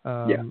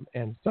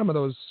 and some of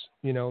those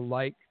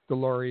like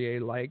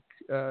Delorier, like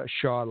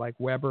Shaw, like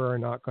Weber are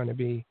not going to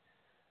be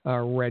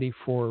ready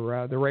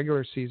for the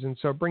regular season.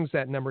 So it brings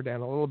that number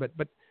down a little bit.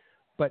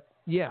 But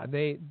yeah,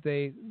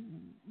 the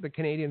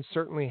Canadians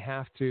certainly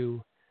have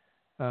to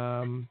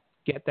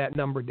get that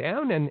number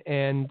down,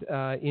 and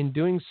in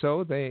doing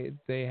so, they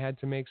had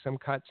to make some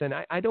cuts. And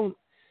I don't,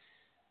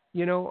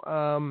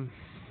 the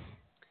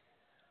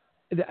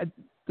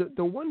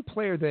one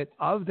player that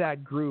of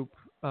that group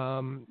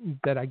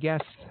that I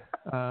guess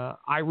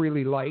I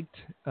really liked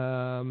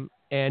and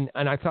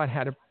I thought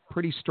had a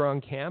pretty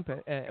strong camp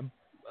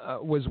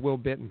was Will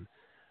Bitton.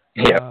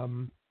 Yeah.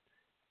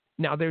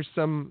 Now there's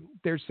some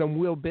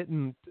Will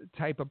Bitton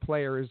type of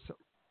players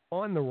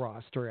on the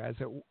roster as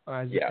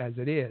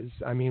it is.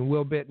 I mean,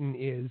 Will Bitton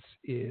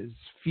is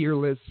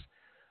fearless,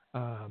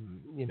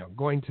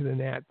 going to the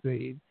net.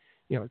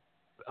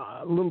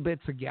 Little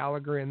bits of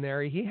Gallagher in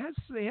there. He has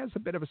a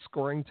bit of a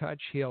scoring touch.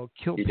 He'll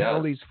kill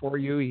penalties for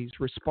you. He's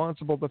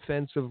responsible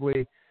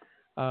defensively.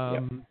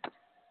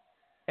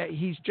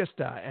 He's just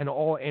an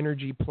all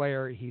energy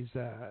player. He's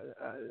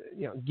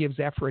gives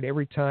effort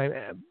every time.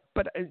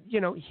 But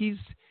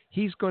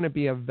he's going to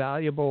be a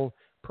valuable,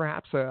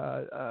 perhaps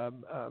a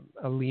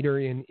leader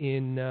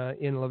in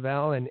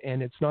Laval, and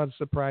it's not a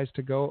surprise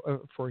to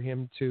go for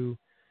him to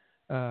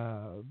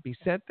be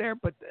sent there.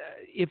 But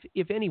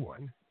if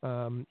anyone,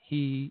 I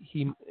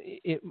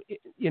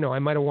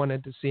might have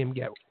wanted to see him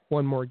get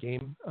one more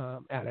game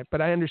at it.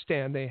 But I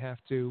understand they have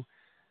to.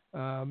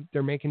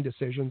 They're making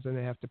decisions and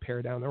they have to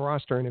pare down the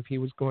roster. And if he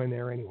was going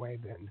there anyway,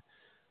 then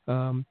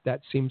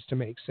that seems to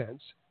make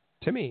sense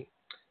to me.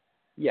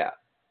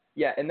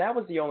 Yeah, and that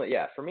was the only,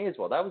 for me as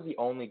well, that was the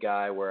only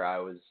guy where I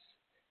was,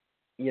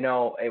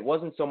 it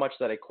wasn't so much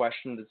that I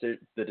questioned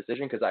the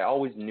decision, because I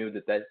always knew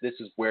that this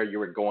is where you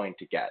were going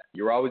to get.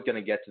 You were always going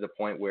to get to the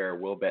point where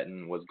Will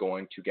Bitton was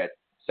going to get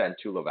sent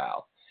to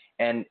Laval.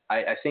 And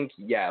I think,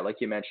 like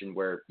you mentioned,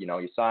 where,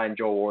 you sign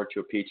Joel Ward to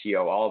a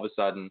PTO, all of a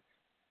sudden,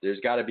 there's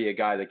got to be a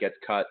guy that gets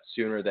cut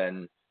sooner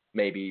than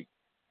maybe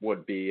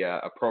would be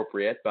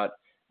appropriate, but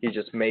he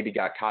just maybe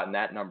got caught in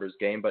that numbers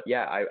game. But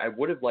I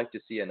would have liked to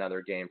see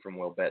another game from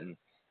Will Bitton.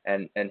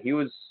 And he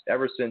was,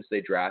 ever since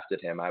they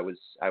drafted him, I was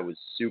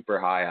super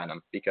high on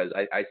him, because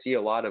I see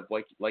a lot of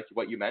like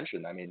what you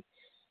mentioned. I mean,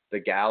 the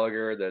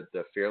Gallagher,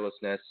 the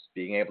fearlessness,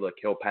 being able to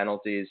kill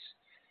penalties.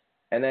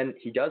 And then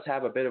he does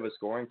have a bit of a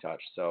scoring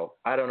touch. So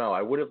I don't know.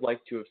 I would have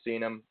liked to have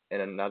seen him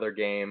in another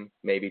game,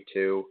 maybe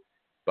 2,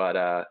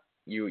 but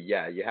you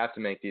have to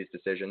make these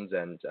decisions,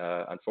 and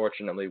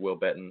unfortunately, Will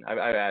Bitton,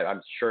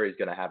 I'm sure he's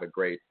going to have a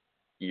great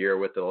year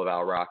with the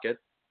Laval Rocket,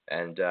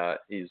 and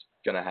he's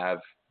going to have,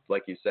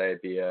 like you say,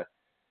 be a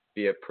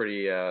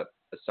pretty a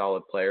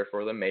solid player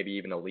for them, maybe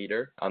even a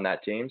leader on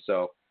that team.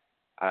 So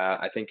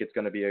I think it's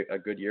going to be a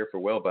good year for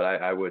Will, but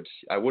I would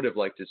have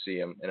liked to see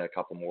him in a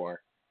couple more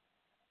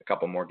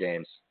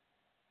games.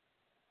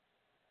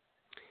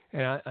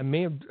 And I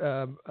may have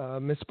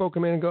misspoke a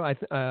minute ago.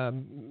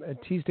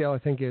 Teasdale, I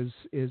think,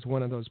 is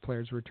one of those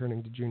players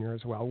returning to junior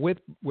as well, with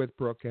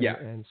Brooke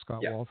and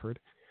Scott Walford.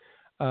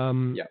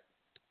 The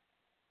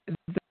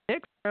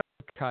next round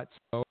of cuts,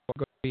 though, are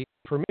going to be,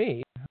 for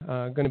me,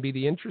 going to be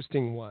the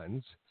interesting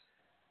ones,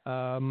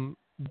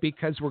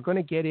 because we're going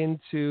to get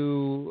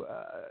into,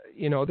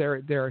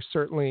 there are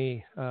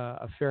certainly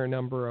a fair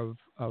number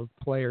of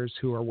players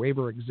who are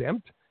waiver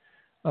exempt.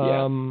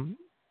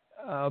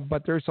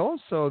 But there's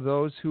also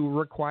those who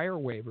require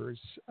waivers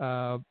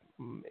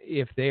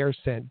if they are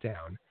sent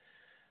down.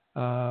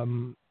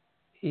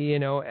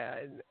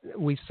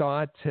 We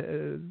saw it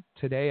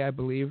today, I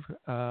believe.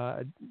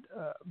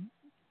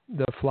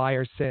 The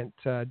Flyers sent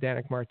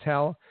Danik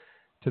Martel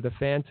to the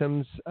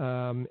Phantoms,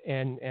 and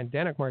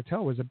Danik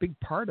Martel was a big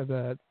part of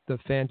the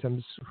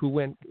Phantoms, who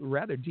went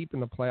rather deep in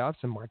the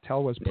playoffs, and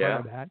Martel was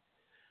part of that,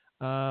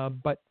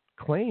 but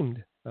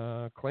claimed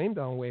on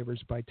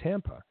waivers by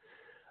Tampa.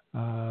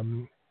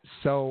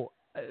 So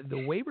the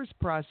waivers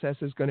process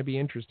is going to be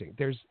interesting.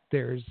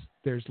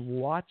 There's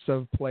lots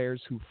of players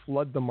who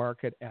flood the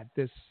market at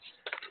this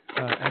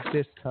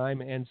time,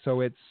 and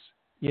so it's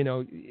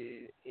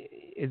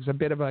a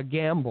bit of a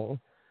gamble.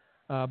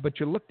 But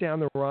you look down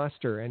the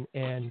roster,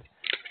 and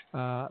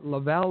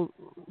Laval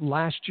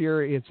last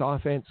year, its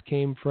offense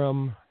came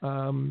from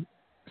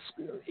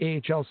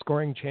AHL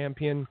scoring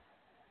champion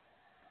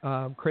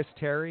Chris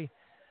Terry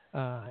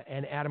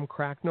and Adam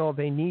Cracknell.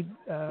 They need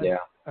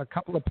a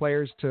couple of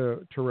players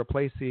to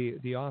replace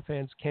the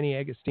offense. Kenny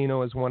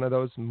Agostino is one of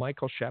those.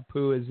 Michael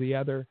Chaput is the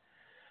other.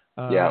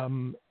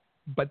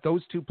 but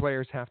those two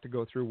players have to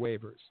go through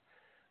waivers.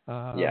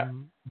 Yeah.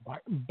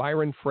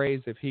 Byron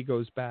Frais, if he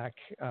goes back,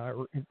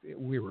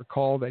 we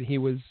recall that he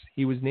was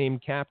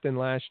named captain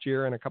last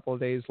year, and a couple of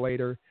days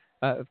later,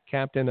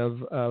 captain of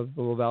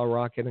the Laval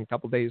Rocket, and a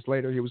couple of days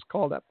later, he was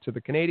called up to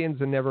the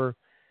Canadiens and never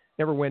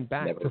went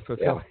back to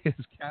fulfill his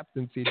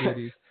captaincy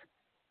duties.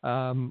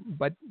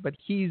 But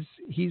he's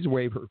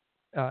waiver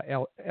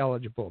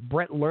eligible.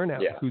 Brett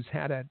Lernout, who's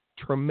had a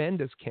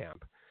tremendous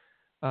camp,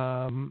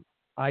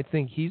 I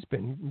think he's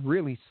been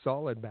really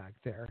solid back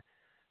there.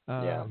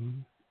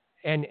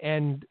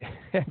 And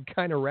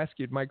kind of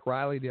rescued Mike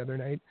Riley the other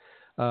night.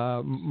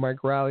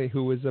 Mike Riley,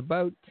 who was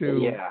about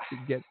to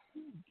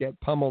get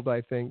pummeled,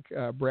 I think.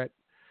 Brett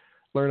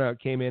Lernout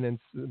came in and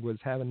was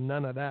having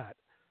none of that.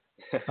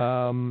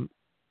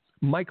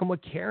 Michael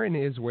McCarron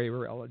is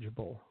waiver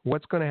eligible.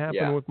 What's going to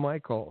happen with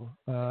Michael?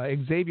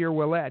 Xavier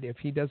Ouellet, if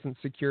he doesn't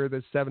secure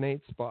the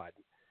 7-8 spot.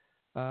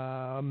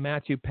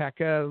 Matthew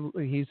Pekka,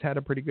 he's had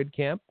a pretty good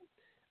camp.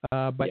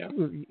 But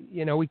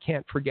we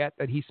can't forget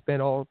that he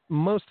spent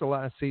most of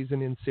last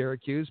season in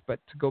Syracuse, but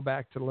to go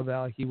back to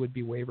Laval, he would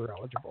be waiver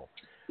eligible.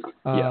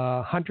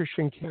 Hunter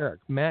Shinkaruk,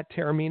 Matt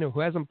Taramino, who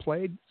hasn't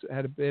played,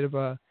 had a bit of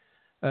a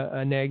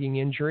nagging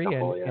injury,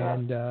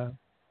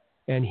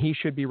 and he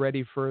should be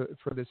ready for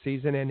the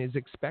season and is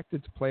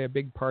expected to play a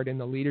big part in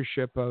the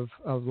leadership of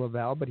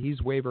Laval, but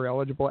he's waiver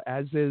eligible,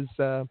 as is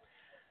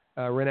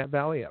Renat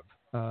Valiev.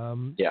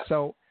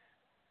 So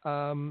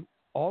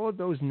all of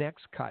those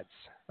next cuts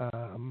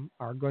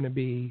are going to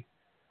be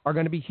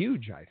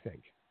huge, I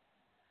think.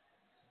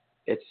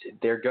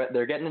 They're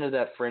getting into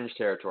that fringe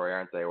territory,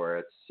 aren't they?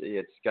 Where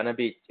it's gonna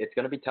be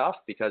tough,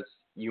 because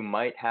you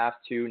might have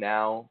to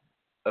now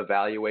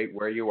evaluate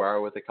where you are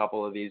with a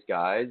couple of these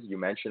guys. You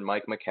mentioned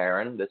Mike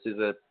McCarron. This is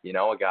a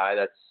guy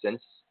that's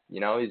since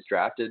he's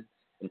drafted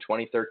in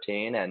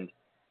 2013, and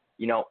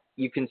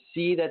you can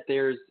see that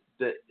there's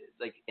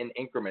in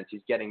increments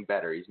he's getting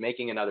better. He's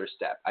making another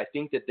step. I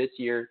think that this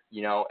year,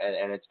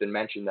 and it's been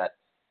mentioned that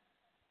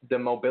the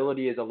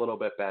mobility is a little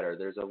bit better.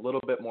 There's a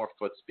little bit more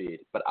foot speed,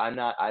 but I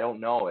don't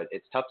know.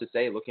 It's tough to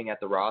say looking at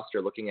the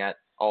roster, looking at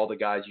all the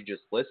guys you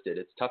just listed.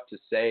 It's tough to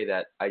say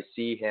that I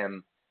see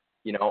him,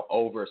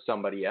 over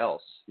somebody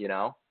else,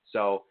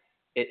 So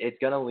it's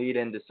going to lead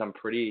into some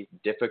pretty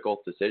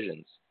difficult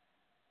decisions.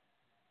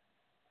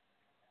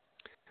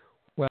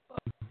 Well,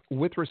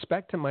 with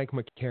respect to Mike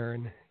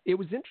McCarron, it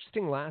was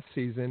interesting last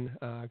season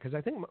because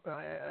I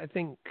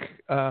think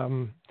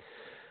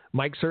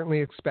Mike certainly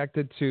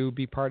expected to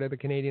be part of the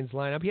Canadiens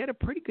lineup. He had a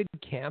pretty good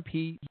camp.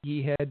 He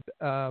had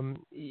done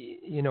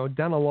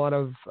a lot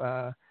of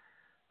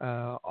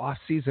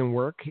off-season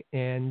work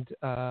and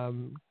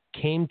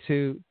came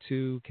to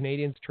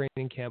Canadiens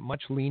training camp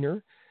much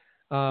leaner.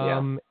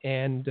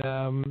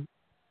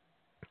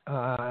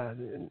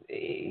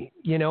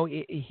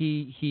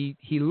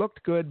 He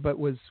looked good, but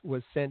was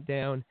sent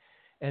down,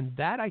 and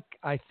that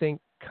I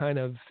think kind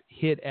of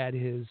hit at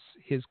his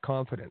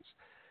confidence.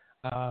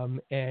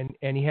 And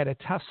he had a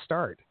tough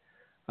start,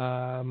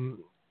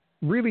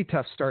 really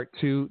tough start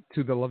to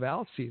the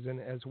Laval season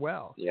as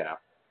well.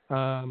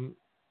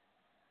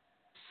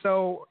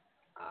 So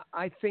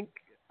I think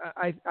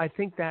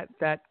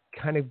that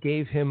kind of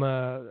gave him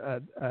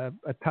a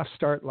tough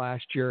start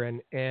last year,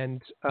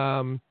 and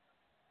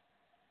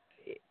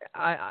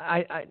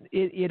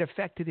it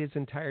affected his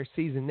entire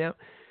season. Now,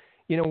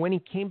 when he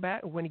came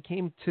back to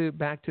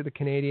the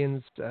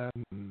Canadiens,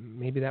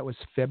 maybe that was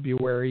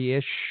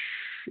February-ish,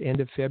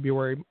 end of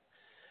February.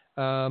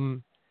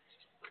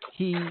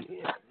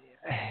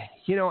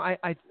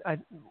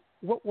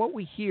 What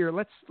we hear.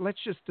 Let's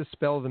just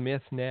dispel the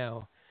myth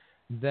now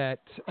that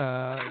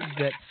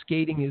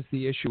skating is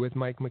the issue with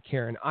Mike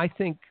McCarron. I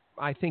think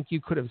you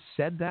could have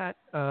said that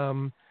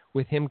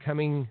with him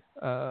coming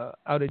out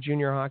of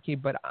junior hockey,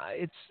 but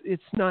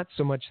it's not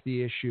so much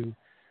the issue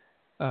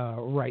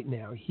right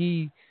now.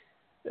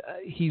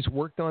 He's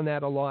worked on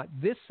that a lot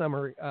this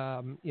summer.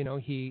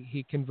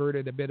 He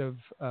converted a bit of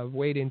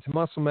weight into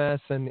muscle mass,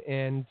 and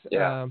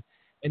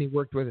he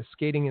worked with a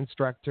skating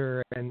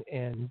instructor, and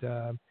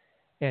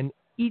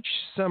each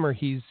summer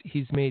he's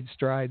made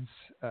strides,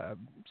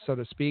 so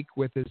to speak,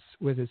 with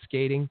his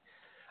skating.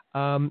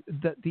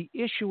 The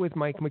issue with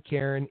Mike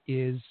McCarron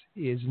is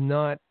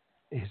not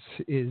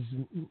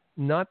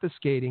the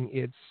skating.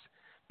 It's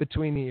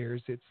between the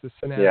ears. It's the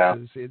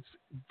synapses.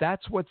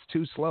 That's what's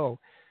too slow.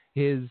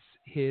 His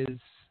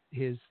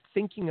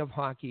thinking of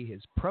hockey,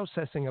 his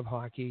processing of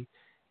hockey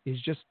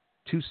is just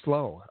too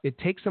slow. It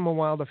takes him a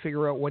while to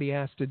figure out what he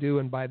has to do,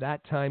 and by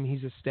that time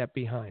he's a step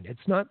behind.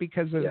 It's not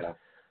because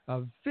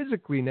of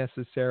physically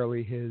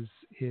necessarily his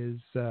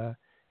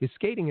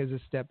skating is a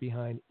step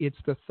behind.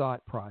 It's the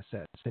thought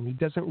process, and he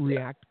doesn't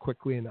react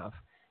quickly enough.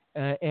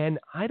 And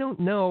I don't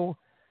know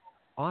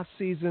off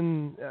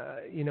season,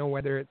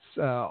 whether it's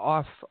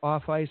off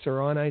ice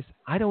or on ice.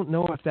 I don't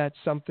know if that's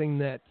something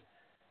that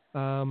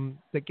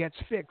gets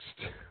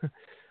fixed.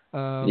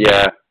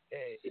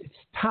 It's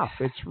tough.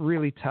 It's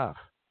really tough.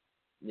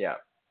 Yeah,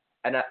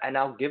 and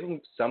I'll give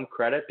him some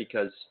credit,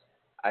 because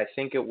I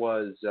think it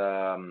was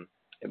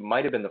It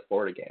might have been the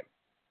Florida game.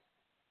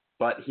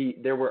 But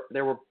there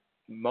were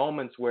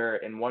moments where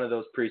in one of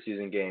those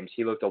preseason games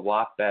he looked a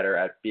lot better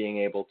at being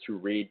able to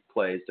read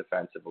plays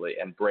defensively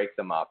and break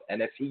them up.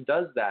 And if he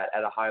does that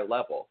at a high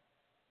level,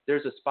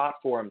 there's a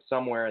spot for him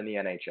somewhere in the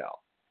NHL.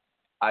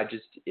 I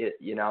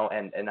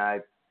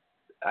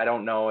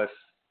don't know if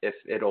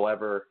it'll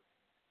ever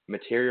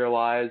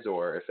materialize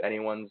or if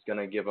anyone's going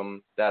to give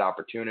him that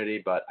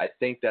opportunity, but I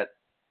think that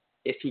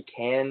if he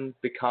can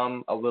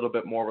become a little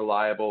bit more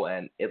reliable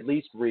and at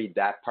least read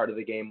that part of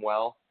the game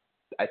well,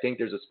 I think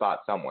there's a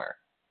spot somewhere.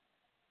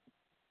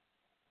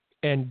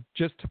 And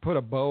just to put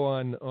a bow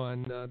on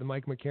the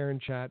Mike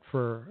McCarron chat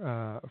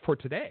for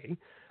today,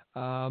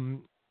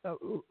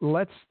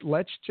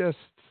 let's just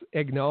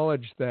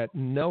acknowledge that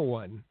no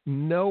one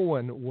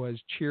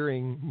was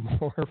cheering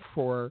more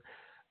for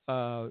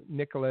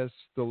Nicolas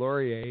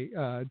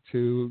Deslauriers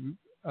to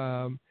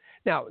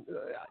now.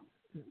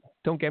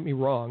 Don't get me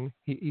wrong;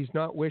 he's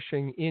not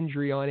wishing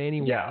injury on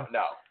anyone. Yeah,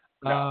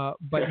 no.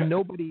 But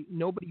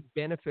nobody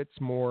benefits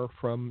more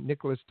from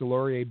Nicolas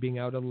Deslauriers being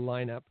out of the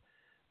lineup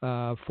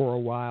for a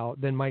while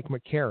than Mike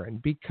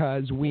McCarron,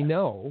 because we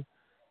know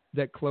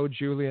that Claude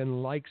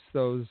Julien likes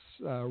those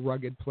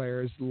rugged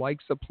players,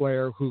 likes a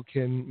player who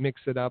can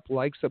mix it up,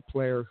 likes a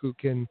player who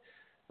can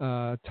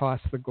toss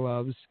the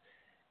gloves.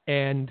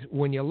 And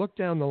when you look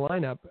down the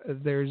lineup,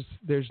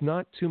 there's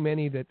not too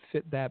many that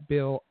fit that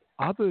bill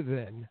other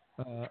than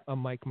a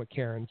Mike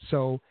McCarron.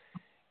 So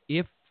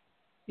if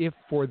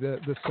for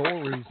the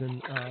sole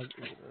reason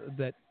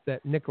that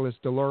Nicolas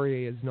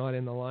Deslauriers is not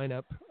in the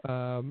lineup,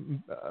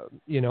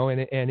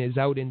 and is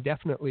out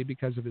indefinitely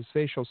because of his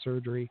facial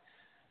surgery,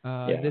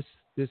 this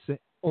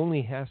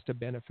only has to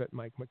benefit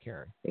Mike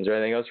McCarron. Is there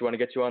anything else you want to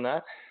get to on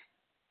that?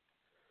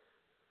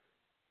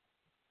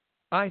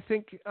 I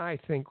think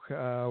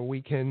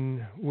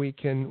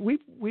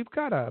we've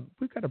got a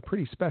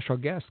pretty special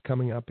guest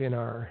coming up in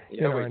our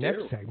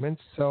next segment.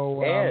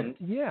 So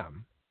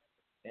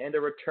and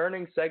a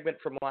returning segment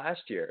from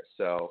last year.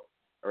 So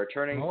a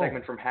returning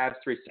segment from Habs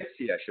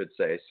 360, I should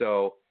say.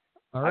 So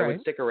I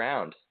would stick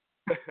around.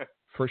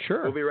 For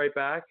sure. We'll be right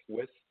back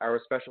with our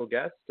special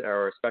guest,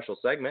 our special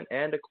segment,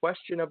 and a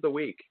question of the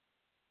week.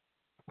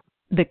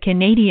 The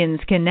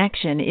Canadiens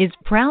Connection is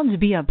proud to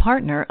be a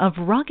partner of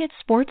Rocket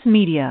Sports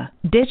Media,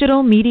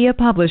 digital media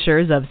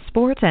publishers of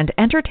sports and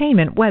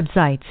entertainment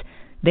websites.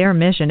 Their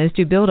mission is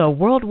to build a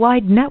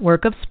worldwide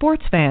network of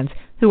sports fans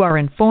who are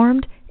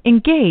informed,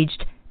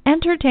 engaged,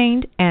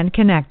 entertained, and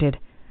connected.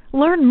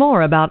 Learn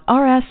more about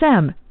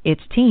RSM,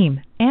 its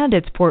team, and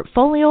its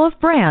portfolio of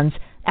brands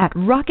at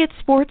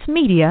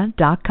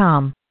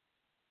rocketsportsmedia.com.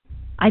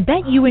 I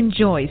bet you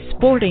enjoy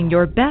sporting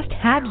your best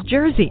Habs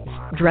jerseys,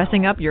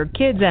 dressing up your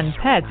kids and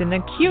pets in the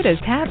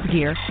cutest Habs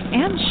gear,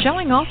 and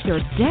showing off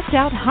your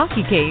decked-out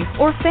hockey cave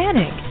or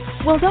fanning.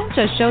 Well, don't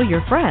just show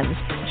your friends.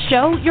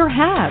 Show your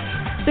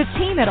Habs. The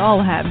team at All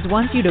Habs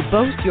wants you to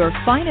boast your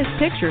finest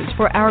pictures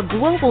for our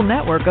global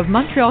network of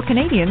Montreal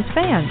Canadiens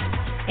fans.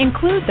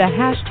 Include the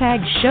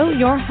hashtag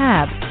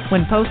 #ShowYourHabs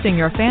when posting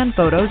your fan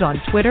photos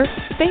on Twitter,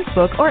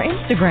 Facebook, or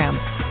Instagram.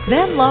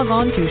 Then log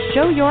on to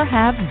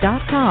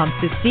showyourhabs.com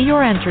to see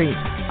your entries,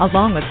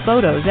 along with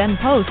photos and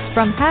posts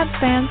from Habs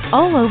fans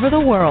all over the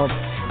world.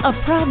 A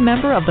proud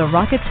member of the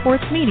Rocket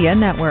Sports Media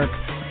Network.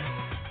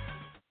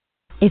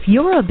 If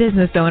you're a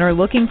business owner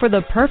looking for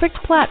the perfect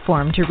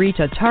platform to reach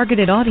a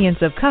targeted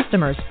audience of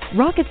customers,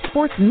 Rocket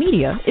Sports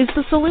Media is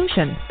the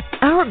solution.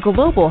 Our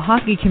global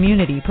hockey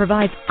community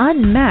provides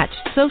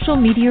unmatched social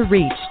media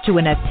reach to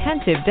an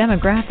attentive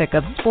demographic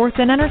of sports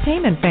and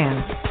entertainment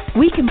fans.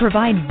 We can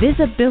provide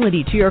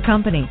visibility to your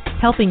company,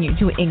 helping you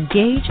to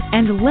engage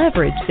and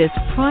leverage this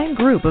prime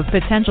group of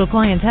potential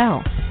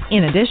clientele.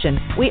 In addition,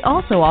 we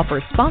also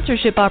offer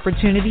sponsorship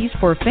opportunities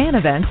for fan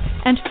events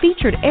and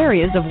featured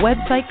areas of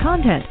website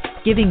content,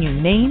 giving you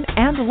name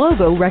and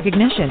logo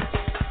recognition.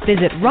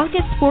 Visit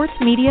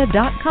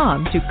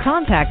rocketsportsmedia.com to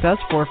contact us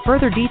for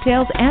further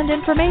details and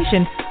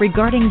information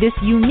regarding this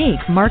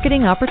unique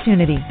marketing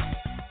opportunity.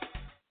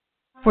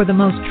 For the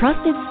most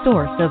trusted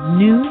source of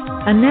news,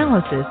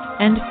 analysis,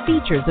 and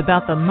features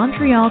about the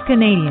Montreal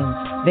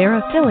Canadiens, their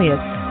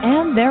affiliates,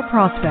 and their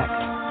prospects,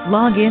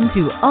 log in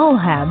to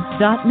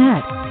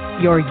allhabs.net,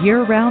 your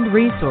year-round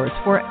resource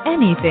for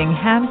anything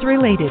Habs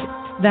related.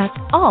 That's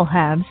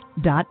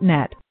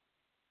allhabs.net.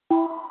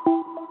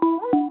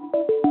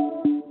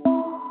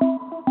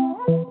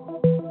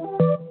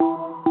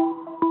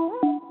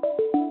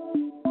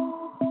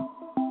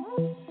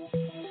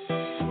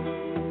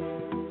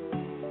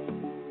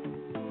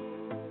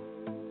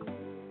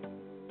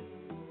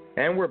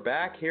 And we're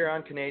back here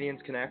on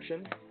Canadiens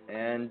Connection,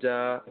 and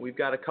we've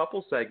got a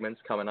couple segments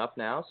coming up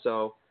now,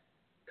 so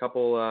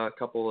couple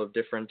of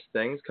different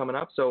things coming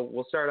up. So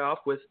we'll start off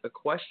with a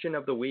question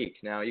of the week.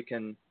 Now you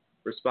can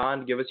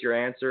respond, give us your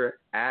answer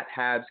at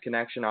Habs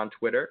Connection on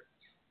Twitter,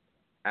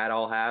 at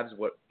all Habs.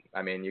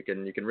 You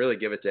can really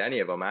give it to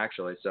any of them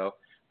actually. So,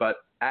 but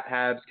at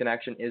Habs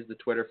Connection is the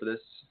Twitter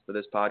for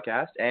this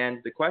podcast,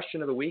 and the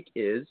question of the week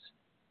is,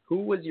 who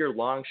was your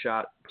long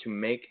shot to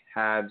make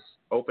Habs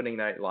opening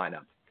night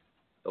lineup?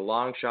 the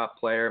long shot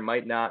player,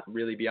 might not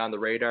really be on the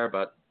radar,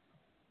 but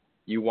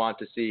you want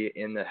to see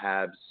in the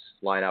Habs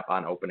lineup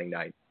on opening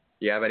night?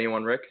 Do you have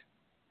anyone, Rick?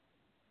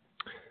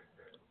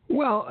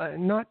 Well,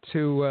 not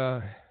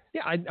to.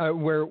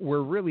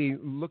 We're really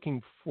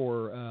looking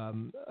for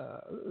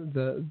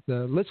the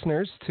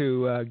listeners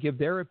to give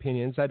their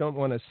opinions. I don't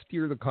want to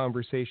steer the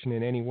conversation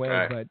in any way,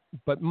 Right.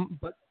 but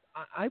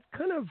I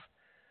kind of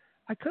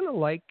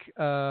like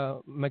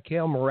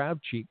Mikhail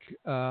Moravchik,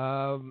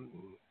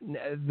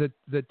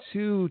 the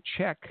two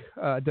Czech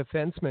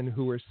defensemen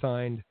who were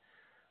signed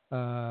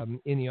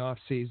in the off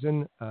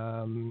season.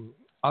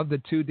 Of the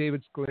two,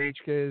 David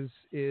Sklejka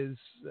is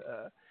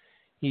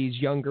he's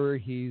younger,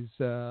 he's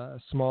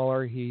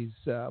smaller, he's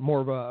more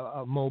of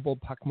a mobile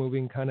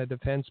puck-moving kind of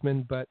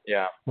defenseman. But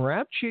Yeah.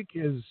 Moravchik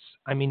is,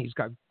 he's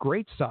got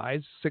great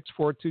size,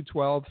 6'4",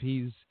 212.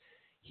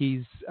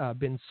 He's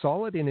been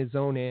solid in his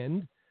own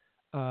end.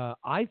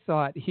 I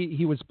thought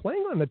he was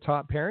playing on the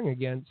top pairing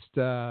against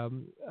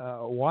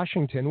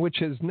Washington,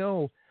 which is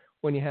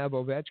when you have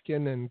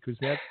Ovechkin and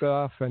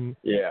Kuznetsov. And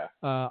Yeah.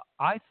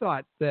 I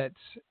thought that,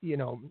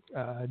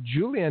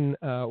 Julian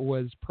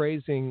was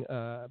praising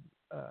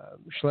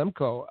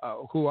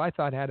Schlemko, who I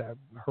thought had a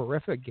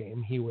horrific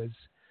game. He was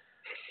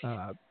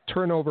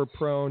turnover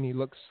prone. He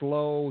looked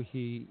slow.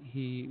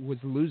 He was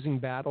losing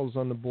battles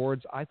on the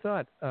boards. I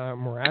thought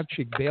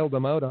Moravchik bailed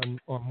him out on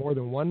more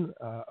than one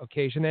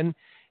occasion. And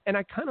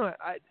I kind of,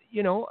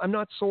 I'm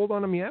not sold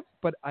on him yet,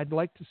 but I'd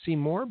like to see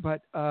more.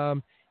 But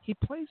he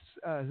plays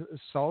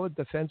solid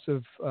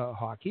defensive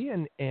hockey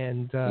and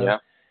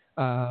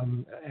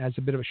has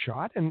a bit of a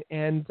shot. And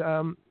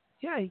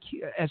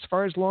as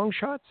far as long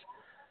shots,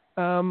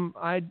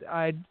 I'd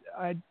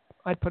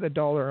put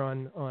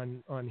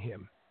 $1 on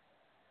him.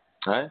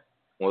 All right.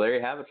 Well, there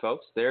you have it,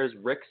 folks. There's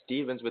Rick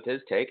Stevens with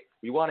his take.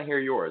 We want to hear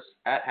yours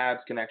at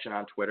Habs Connection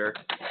on Twitter.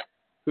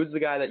 Who's the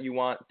guy that you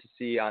want to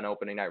see on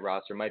opening night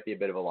roster? Might be a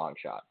bit of a long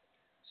shot.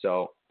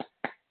 So,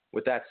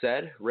 with that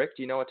said, Rick,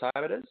 do you know what time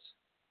it is?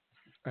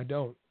 I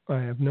don't. I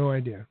have no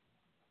idea.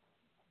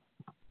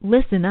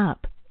 Listen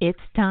up. It's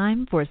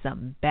time for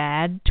some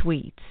bad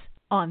tweets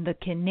on the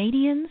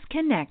Canadiens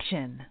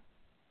Connection.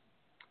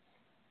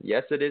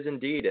 Yes, it is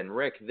indeed. And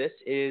Rick, this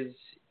is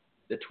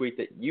the tweet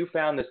that you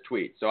found this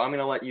tweet. So I'm going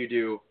to let you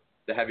do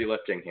the heavy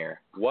lifting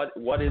here. What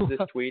is this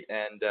tweet?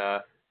 And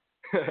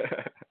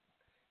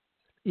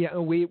yeah,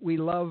 we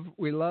love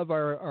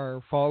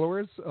our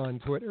followers on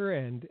Twitter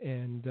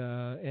and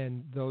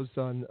those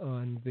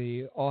on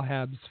the All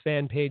Habs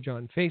fan page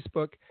on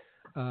Facebook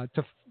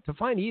to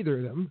find either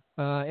of them.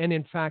 And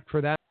in fact,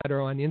 for that matter,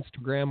 on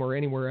Instagram or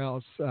anywhere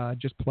else,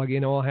 just plug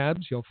in All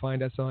Habs. You'll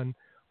find us on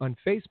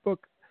Facebook,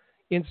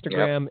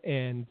 Instagram,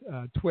 and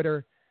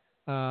Twitter.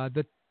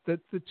 The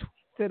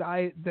tweet that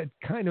I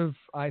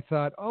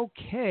thought,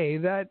 okay,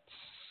 that's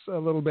a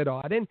little bit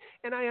odd, and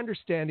I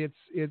understand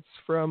it's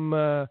from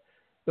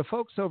the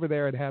folks over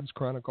there at Habs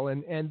Chronicle,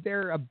 and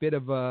they're a bit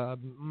of a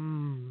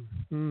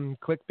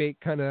clickbait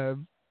kind of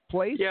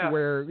place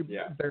where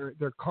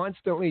they're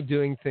constantly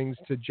doing things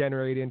to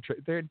generate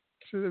interest. They're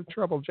having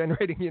trouble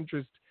generating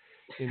interest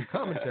in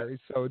commentary,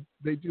 so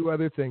they do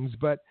other things,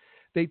 but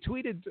they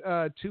tweeted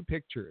two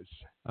pictures,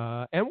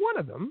 and one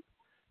of them,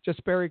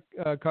 Jesperi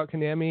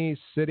Kotkaniemi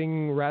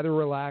sitting rather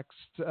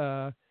relaxed,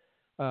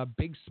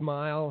 big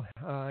smile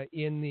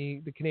in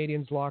the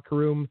Canadiens locker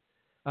room,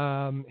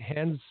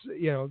 hands,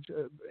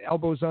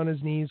 elbows on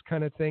his knees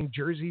kind of thing,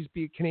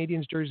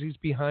 Canadiens jerseys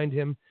behind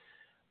him.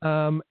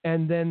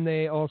 And then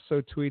they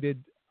also tweeted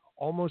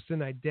almost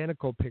an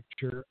identical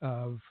picture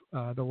of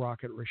the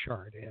Rocket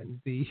Richard, and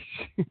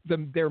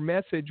their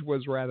message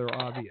was rather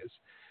obvious.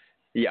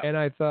 Yeah. And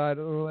I thought,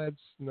 let's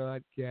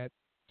not get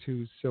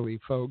too silly,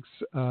 folks.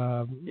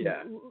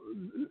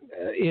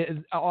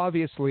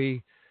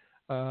 Obviously,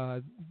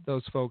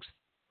 those folks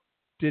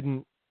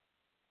didn't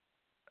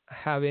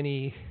have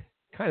any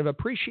kind of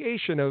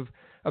appreciation of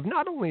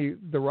not only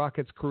the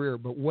Rockets' career,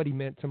 but what he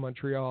meant to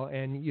Montreal.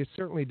 And you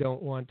certainly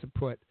don't want to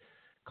put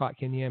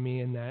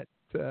Kotkaniemi in that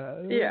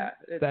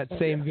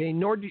same vein.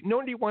 Nor do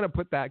you want to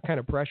put that kind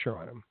of pressure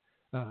on him.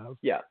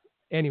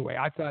 Anyway,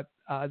 I thought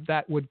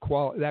that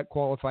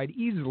qualified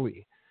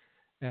easily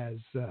as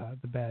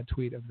the bad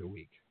tweet of the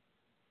week.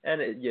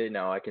 And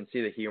I can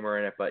see the humor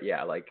in it, but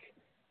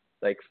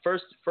like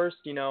first,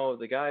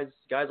 the guys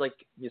like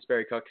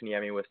Jesperi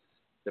Kotkaniemi with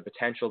the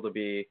potential to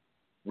be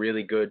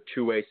really good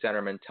two-way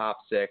centerman, top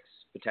six,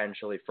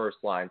 potentially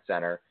first-line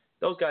center.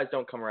 Those guys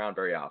don't come around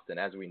very often,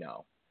 as we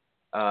know.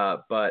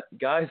 But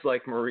guys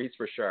like Maurice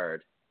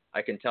Richard,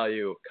 I can tell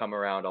you, come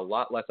around a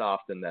lot less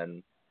often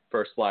than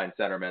first-line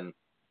centermen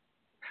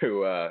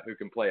who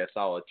can play a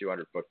solid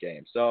 200-foot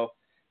game. So,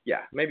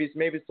 yeah, maybe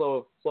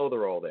slow the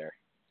roll there.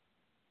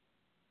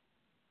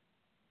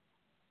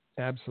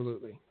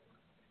 Absolutely.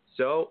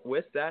 So,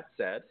 with that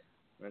said,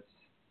 that's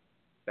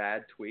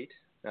bad tweet.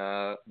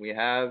 We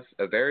have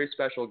a very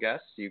special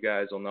guest. You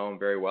guys will know him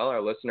very well.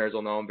 Our listeners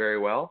will know him very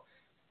well.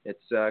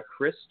 It's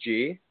Chris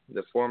G.,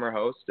 the former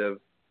host of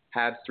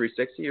Habs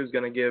 360, who's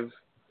going to give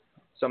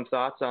some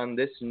thoughts on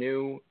this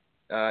new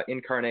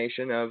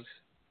incarnation of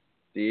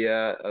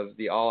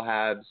the All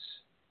Habs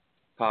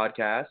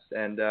podcast,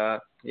 and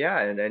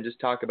and just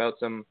talk about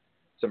some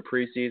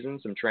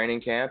preseason, some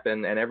training camp,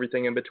 and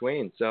everything in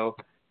between. So,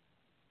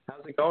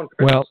 how's it going,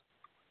 Chris? Well,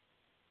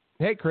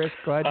 hey, Chris,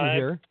 glad you're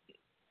here.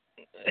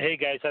 Hey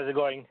guys, how's it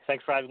going?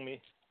 Thanks for having me.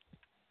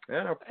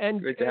 Yeah, and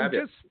great to have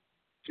you.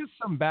 Just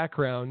some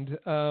background.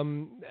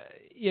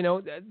 You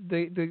know,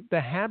 the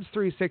Habs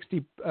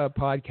 360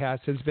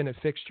 podcast has been a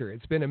fixture.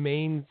 It's been a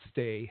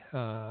mainstay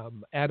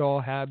at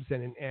All Habs,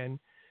 and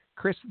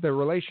Chris. The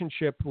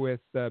relationship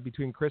with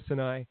between Chris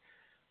and I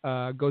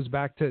goes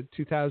back to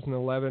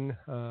 2011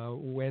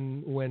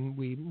 when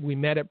we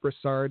met at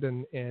Brassard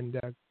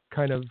and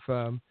kind of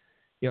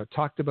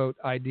talked about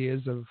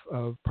ideas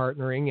of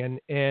partnering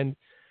and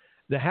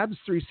the Habs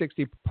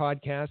 360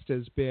 podcast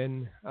has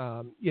been,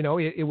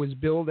 it was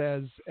billed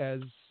as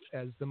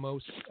the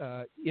most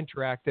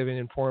interactive and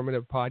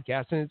informative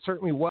podcast, and it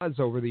certainly was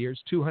over the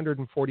years.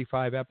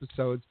 245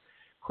 episodes.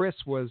 Chris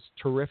was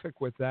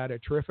terrific with that, a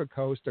terrific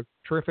host, a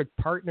terrific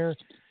partner,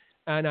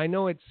 and I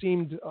know it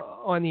seemed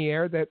on the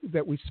air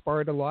that we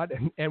sparred a lot,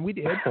 and we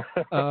did,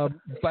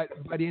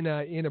 but in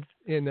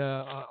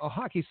a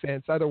hockey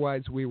sense,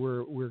 otherwise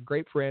we're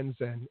great friends,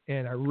 and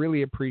I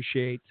really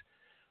appreciate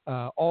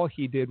all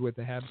he did with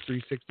the Habs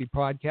 360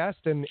 podcast,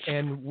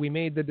 and we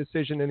made the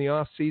decision in the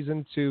off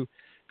season to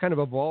kind of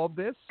evolve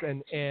this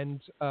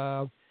and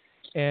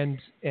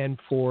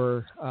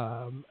for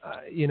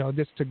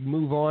this to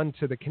move on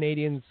to the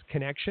Canadiens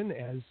connection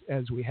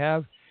as we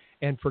have,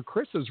 and for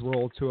Chris's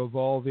role to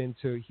evolve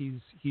into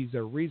he's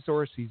a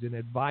resource, he's an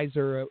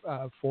advisor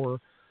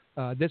for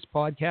this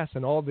podcast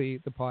and all the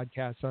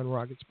podcasts on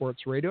Rocket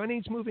Sports Radio, and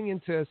he's moving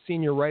into a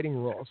senior writing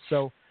role.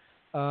 So.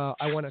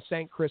 I want to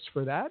thank Chris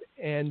for that,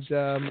 and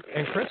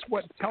Chris,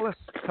 tell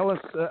us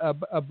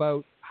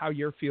about how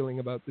you're feeling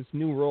about this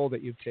new role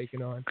that you've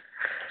taken on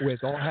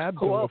with All Habs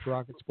and with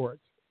Rocket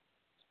Sports.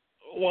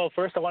 Well,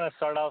 first I want to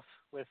start off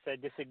with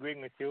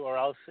disagreeing with you, or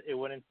else it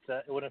wouldn't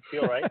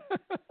feel right.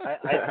 I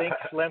think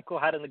Lemko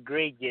had a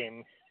great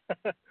game.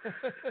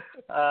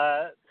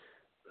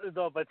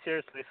 No, but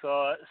seriously.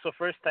 So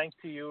first, thanks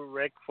to you,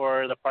 Rick,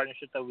 for the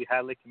partnership that we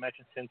had, like you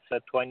mentioned, since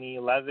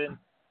 2011.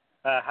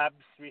 Habs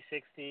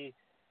 360.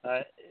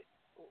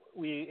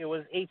 It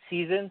was 8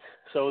 seasons,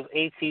 so it was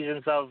 8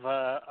 seasons of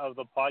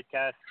the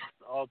podcast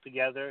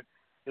altogether.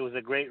 It was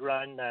a great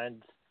run,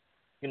 and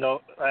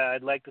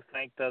I'd like to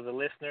thank the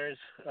listeners,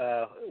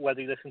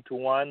 whether you listen to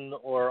one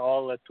or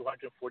all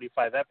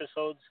 245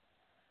 episodes.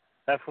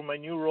 For my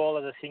new role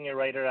as a senior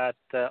writer at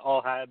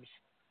All Habs,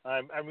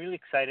 I'm really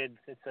excited.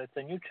 It's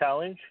a new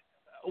challenge.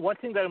 One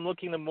thing that I'm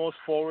looking the most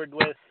forward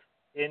with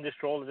in this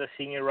role as a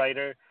senior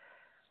writer,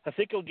 I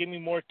think it'll give me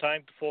more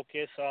time to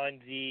focus on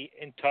the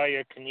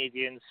entire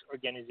Canadiens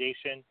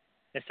organization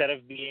instead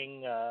of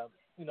being,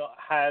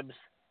 Habs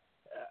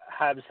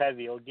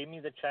heavy. It'll give me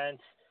the chance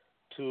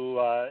to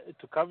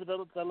cover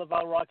the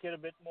Laval Rocket a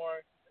bit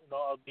more.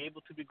 I'll be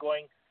able to be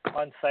going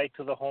on site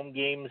to the home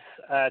games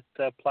at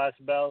Place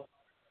Bell.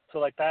 So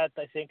like that,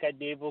 I think I'd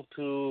be able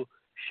to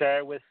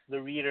share with the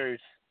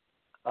readers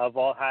of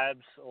All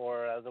Habs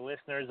or the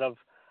listeners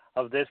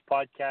of this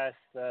podcast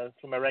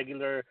through my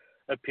regular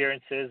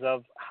appearances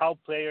of how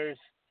players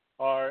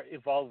are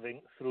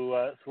evolving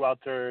throughout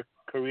their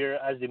career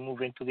as they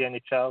move into the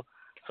NHL.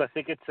 So I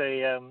think it's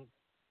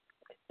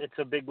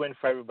a big win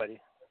for everybody.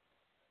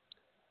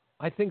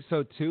 I think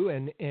so too,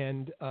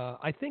 and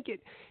I think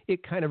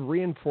it kind of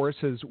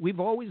reinforces. We've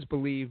always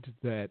believed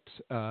that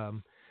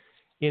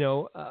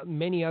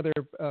many other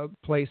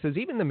places,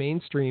 even the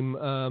mainstream,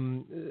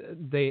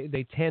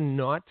 they tend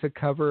not to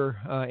cover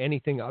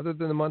anything other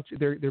than the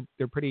Montreal.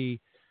 They're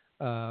pretty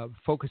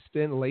focused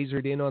in,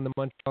 lasered in on the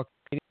Montreal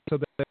Canadiens, so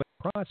that when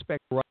a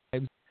prospect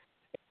arrives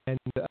and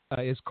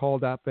is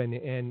called up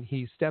and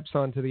he steps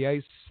onto the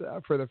ice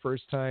for the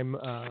first time,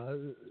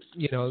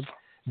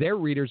 their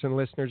readers and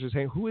listeners are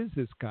saying, "Who is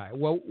this guy?"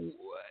 Well,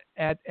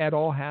 at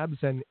All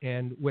Habs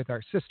and with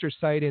our sister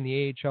site in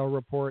the AHL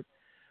Report,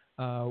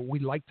 we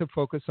like to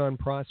focus on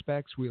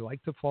prospects. We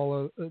like to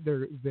follow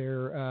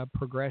their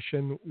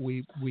progression.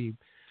 We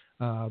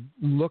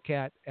look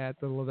at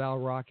the Laval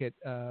Rocket,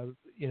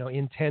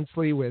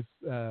 intensely with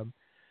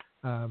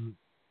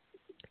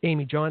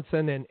Amy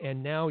Johnson,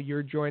 and now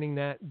you're joining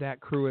that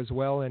crew as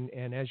well.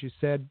 And as you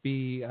said,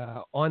 be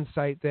on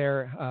site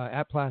there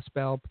at Place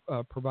Bell,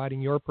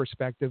 providing your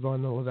perspective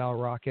on the Laval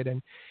Rocket,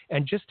 and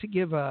just to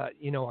give a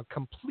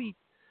complete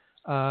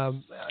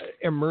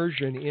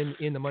immersion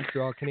in the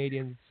Montreal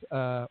Canadiens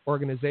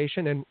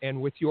organization, and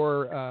with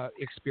your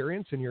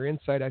experience and your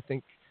insight, I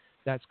think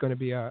that's going to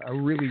be a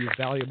really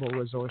valuable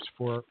resource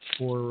for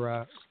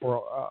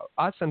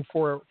us and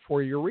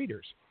for your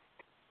readers.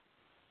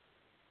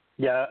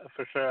 Yeah,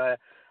 for sure.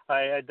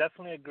 I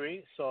definitely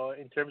agree. So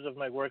in terms of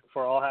my work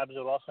for All Habs, it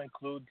will also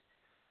include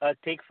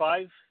Take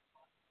 5,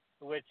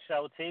 which I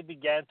would say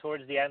began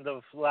towards the end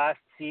of last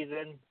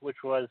season,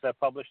 which was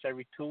published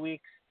every 2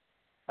 weeks.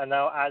 And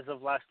now, as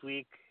of last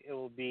week, it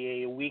will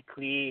be a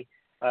weekly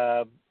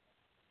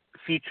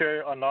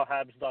feature on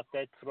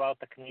allhabs.net throughout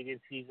the Canadian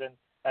season.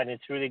 and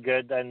it's really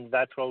good. And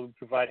that's what we're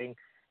providing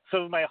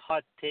some of my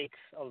hot takes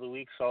of the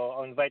week. So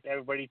I'll invite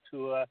everybody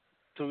to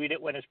read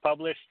it when it's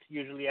published,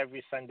 usually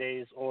every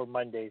Sundays or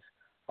Mondays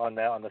on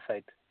the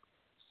site.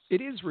 It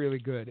is really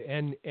good,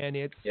 and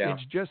it's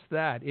just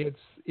that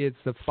it's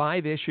the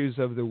 5 issues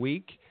of the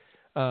week,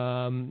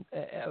 and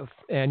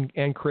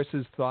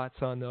Chris's thoughts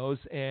on those,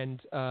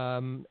 and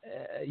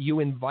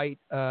you invite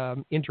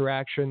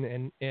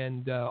interaction,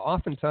 and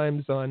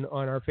oftentimes on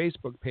our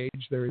Facebook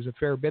page there is a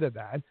fair bit of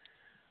that,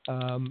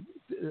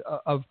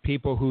 of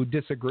people who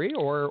disagree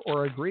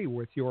or agree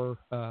with your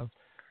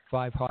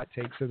 5 hot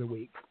takes of the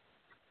week.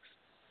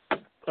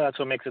 That's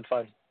what makes it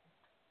fun.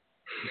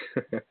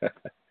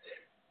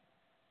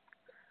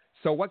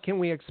 So what can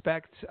we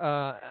expect?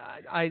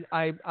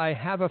 I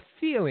have a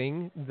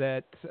feeling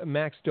that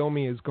Max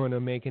Domi is going to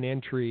make an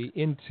entry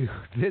into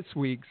this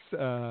week's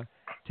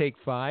Take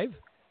 5.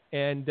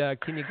 And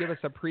can you give us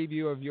a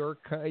preview of your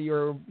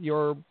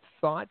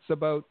thoughts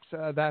about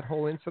that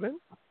whole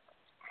incident?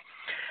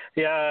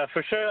 Yeah,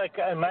 for sure.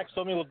 Max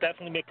Domi will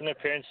definitely make an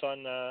appearance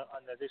on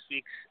this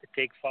week's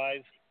Take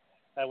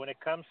 5. When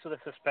it comes to the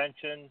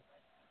suspension,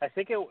 I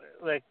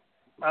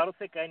don't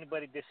think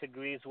anybody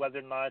disagrees whether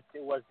or not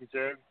it was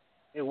deserved.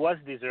 It was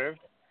deserved.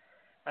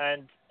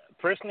 And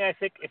personally, I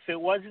think if it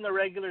was in the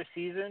regular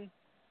season,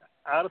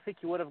 I don't think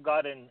he would have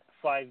gotten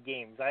 5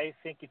 games. I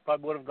think he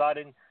probably would have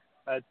gotten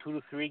 2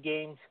 to 3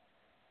 games.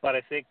 But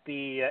I think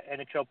the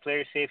NHL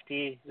player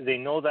safety, they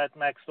know that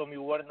Max Domi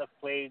wouldn't have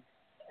played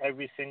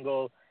every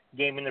single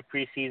game in the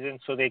preseason,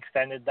 so they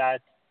extended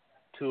that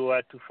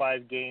to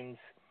 5 games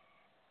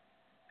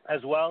as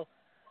well.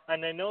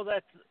 And I know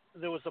that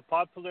there was a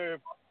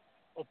popular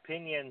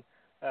opinion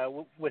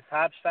with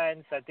Habs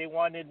fans that they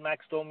wanted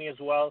Max Domi as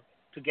well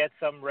to get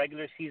some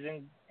regular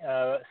season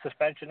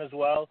suspension as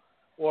well,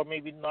 or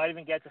maybe not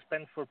even get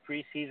suspended for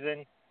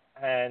preseason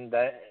and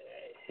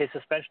his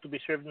suspension to be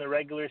served in the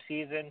regular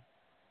season.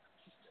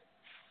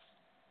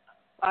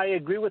 I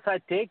agree with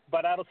that take,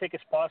 but I don't think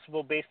it's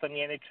possible based on the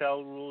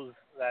NHL rules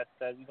that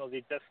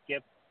they just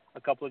skip a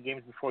couple of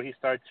games before he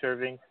starts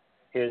serving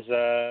his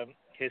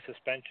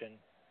suspension.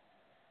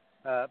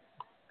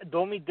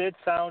 Domi did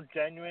sound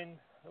genuine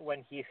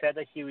when he said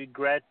that he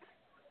regrets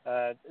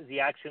the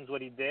actions,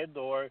 what he did,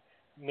 or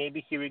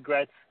maybe he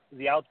regrets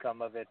the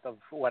outcome of it, of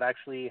what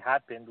actually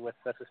happened with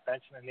the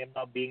suspension and him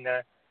not being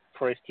there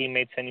for his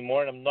teammates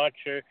anymore. And I'm not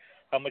sure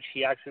how much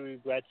he actually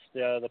regrets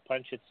the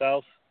punch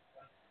itself.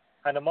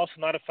 And I'm also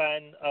not a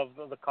fan of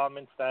the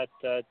comments that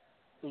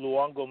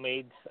Luongo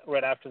made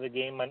right after the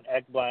game on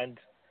Ekblad,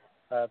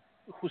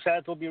 who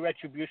said there'll be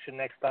retribution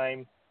next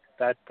time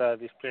that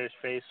these players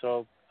face.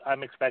 So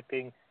I'm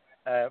expecting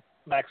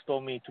Max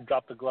Domi to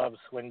drop the gloves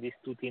when these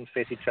two teams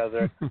face each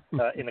other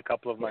in a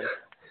couple of months.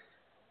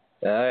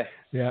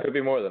 Could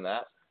be more than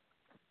that.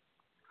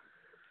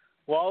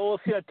 Well, we'll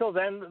see. Until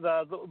then,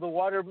 the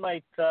water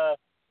might,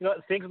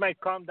 things might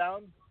calm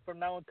down from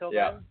now until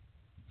then.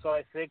 So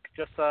I think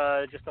just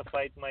a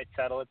fight might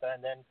settle it,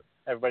 and then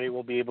everybody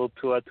will be able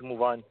to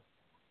move on.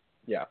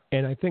 Yeah.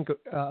 And I think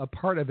a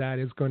part of that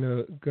is going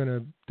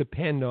to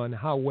depend on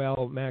how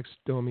well Max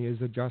Domi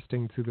is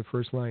adjusting to the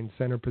first line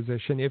center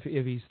position. If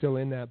he's still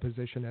in that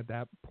position at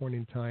that point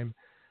in time,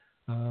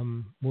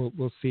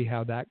 we'll see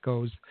how that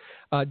goes.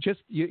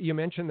 You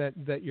mentioned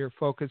that your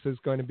focus is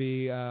going to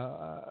be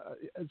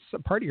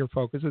part of your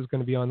focus is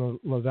going to be on the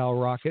Laval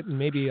Rocket, and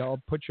maybe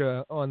I'll put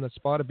you on the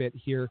spot a bit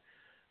here.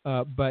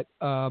 But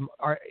are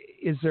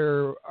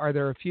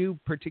there a few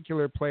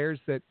particular players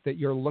that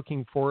you're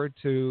looking forward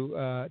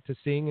to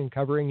seeing and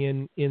covering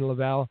in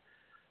Laval?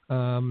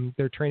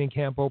 Their training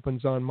camp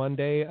opens on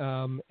Monday,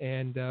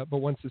 but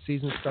once the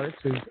season starts,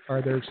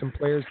 are there some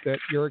players that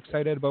you're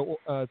excited about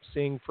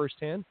seeing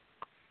firsthand?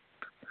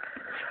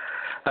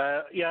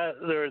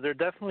 There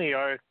definitely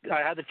are.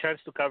 I had the chance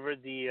to cover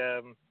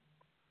the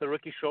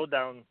Rookie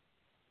Showdown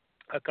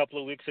a couple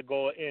of weeks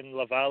ago in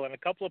Laval, and a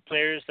couple of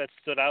players that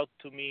stood out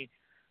to me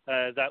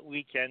that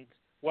weekend.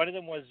 One of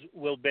them was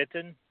Will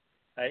Bitton.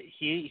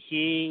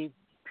 He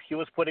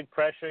was putting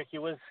pressure. He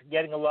was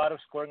getting a lot of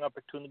scoring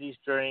opportunities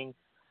during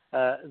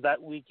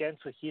that weekend.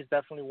 So he's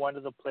definitely one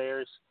of the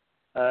players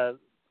that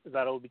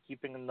I'll be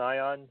keeping an eye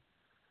on.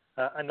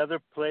 Another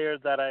player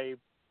that I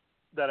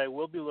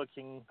will be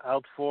looking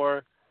out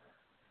for,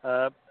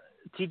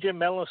 TJ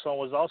Melanson,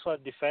 was also a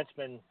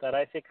defenseman that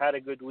I think had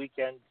a good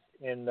weekend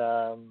in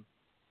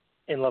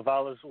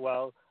Laval as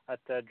well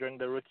during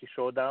the Rookie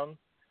Showdown.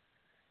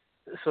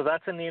 So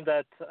that's a name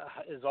that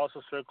is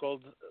also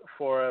circled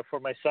for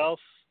myself.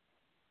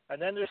 And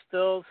then there's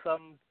still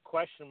some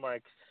question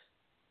marks.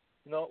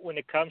 When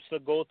it comes to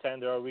the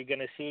goaltender, are we going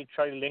to see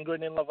Charlie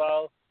Lindgren in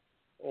Laval,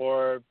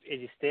 or is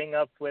he staying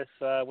up with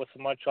the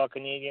Montreal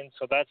Canadiens?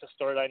 So that's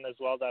a storyline as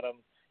well that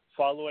I'm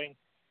following.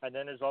 And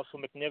then there's also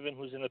McNiven,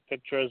 who's in the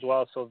picture as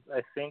well. So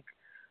I think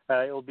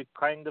it will be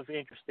kind of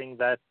interesting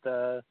that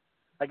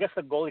I guess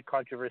the goalie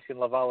controversy in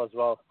Laval as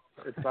well.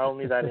 It's not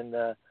only that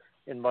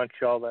in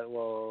Montreal that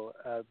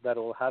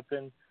will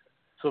happen.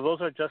 So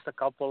those are just a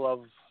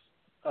couple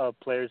of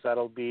players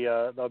that'll be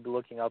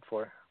looking out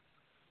for.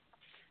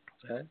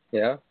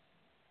 Yeah,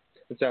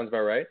 that sounds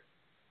about right.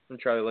 And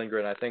Charlie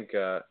Lindgren, I think,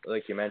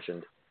 like you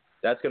mentioned,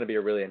 that's going to be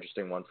a really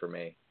interesting one for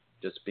me,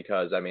 just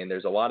because, I mean,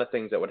 there's a lot of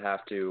things that would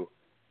have to,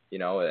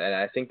 and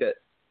I think that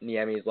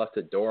Niemi's left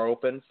the door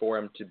open for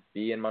him to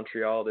be in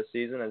Montreal this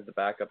season as the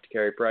backup to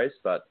Carey Price,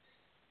 but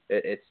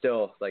it's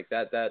still like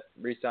that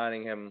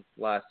re-signing him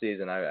last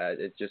season. I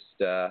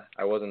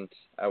wasn't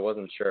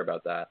sure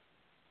about that.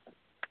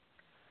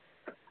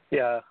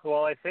 Yeah,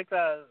 well, I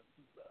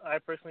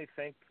personally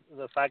think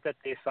the fact that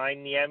they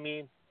signed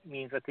Niemi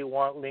means that they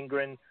want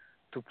Lindgren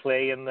to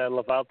play in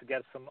Laval to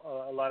get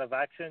a lot of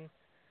action.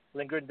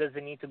 Lindgren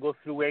doesn't need to go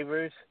through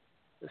waivers,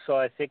 so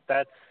I think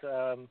that's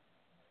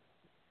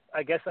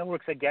I guess that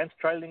works against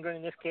Charlie Lindgren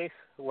in this case,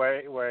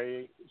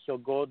 where he'll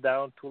go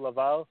down to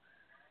Laval.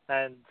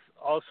 And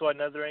also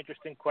another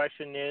interesting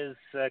question is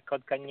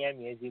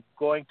Kotkaniemi. Is he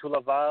going to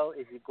Laval?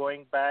 Is he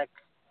going back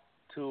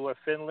to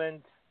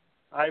Finland?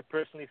 I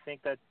personally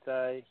think that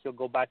he'll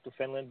go back to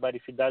Finland, but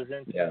if he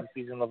doesn't, if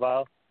he's in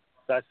Laval,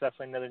 that's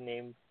definitely another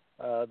name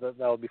that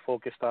will be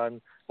focused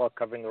on while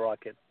covering the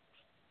Rocket.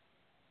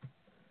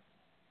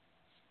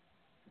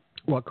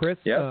 Well, Chris,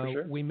 for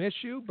sure. We miss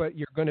you, but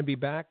you're going to be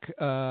back.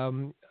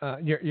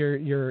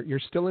 You're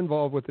still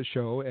involved with the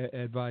show,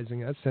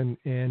 advising us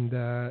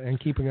and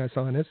keeping us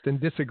honest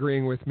and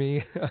disagreeing with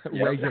me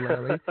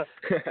regularly.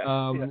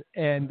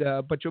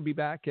 But you'll be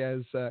back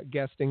as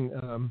guesting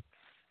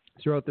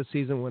throughout the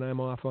season when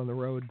I'm off on the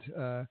road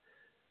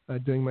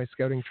doing my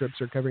scouting trips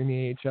or covering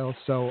the AHL.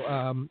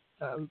 So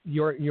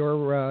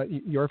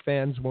your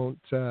fans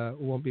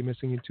won't be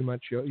missing you too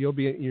much.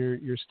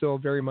 You're still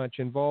very much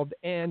involved,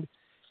 and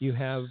you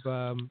have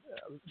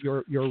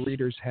your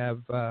readers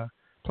have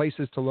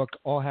places to look.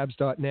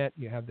 Allhabs.net.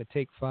 You have the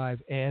Take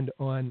 5, and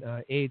on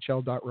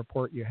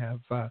AHL.report you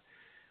have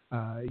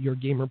your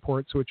game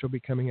reports, which will be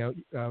coming out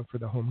for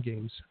the home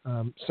games.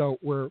 So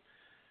we're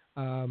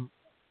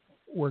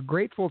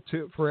grateful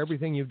for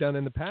everything you've done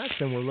in the past,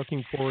 and we're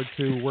looking forward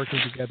to working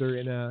together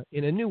in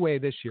a new way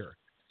this year.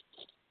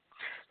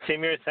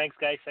 Same here. Thanks,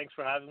 guys. Thanks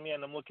for having me,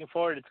 and I'm looking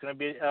forward. It's going to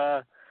be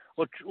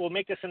we'll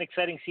make this an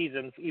exciting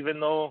season,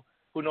 even though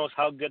who knows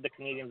how good the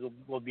Canadians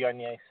will be on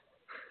the ice.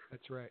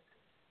 That's right.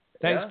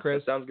 Thanks,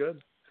 Chris. Sounds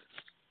good.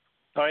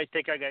 All right,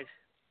 take care, guys.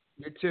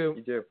 You too.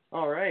 You too.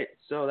 All right.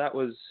 So that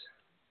was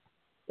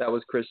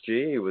Chris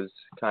G. He was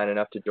kind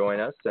enough to join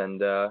us, and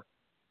so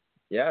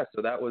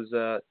that was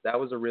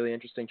a really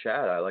interesting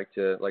chat. I like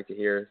to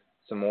hear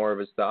some more of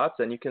his thoughts,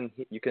 and you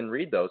can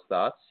read those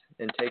thoughts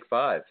in Take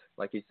 5.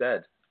 Like he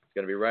said, he's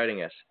going to be writing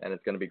it, and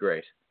it's going to be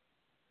great.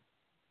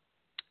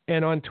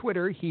 And on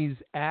Twitter, he's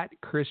at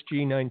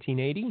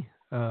ChrisG1980.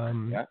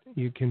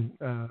 You can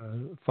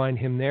find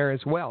him there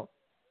as well,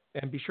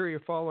 and be sure you're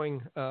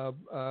following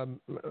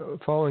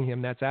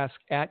him. That's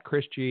at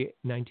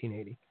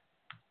ChrisG1980.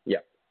 Yeah,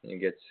 you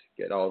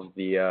get all of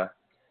the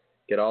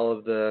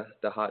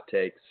hot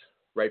takes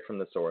right from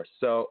the source.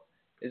 So,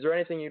 is there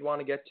anything you'd want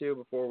to get to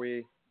before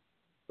we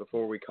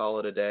call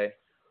it a day?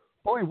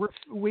 Boy,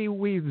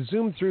 we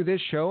zoomed through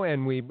this show,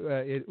 and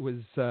it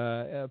was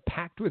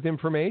packed with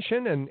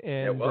information and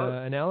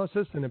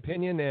analysis and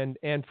opinion.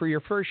 And for your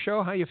first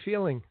show, how you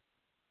feeling?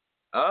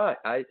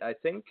 I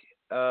think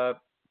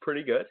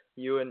pretty good.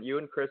 You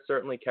and Chris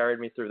certainly carried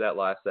me through that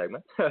last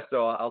segment,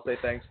 so I'll say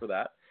thanks for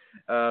that.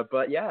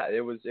 But yeah,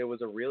 it was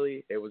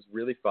really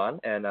fun,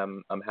 and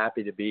I'm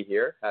happy to be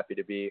here. Happy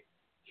to be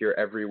here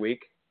every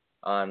week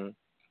on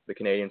the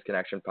Canadians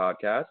Connection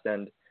podcast.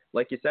 And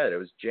like you said, it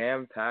was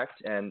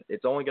jam-packed, and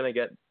it's only going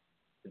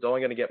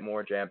to get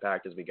more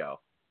jam-packed as we go.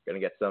 Going to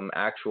get some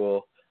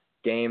actual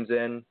games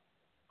in.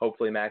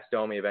 Hopefully Max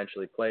Domi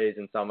eventually plays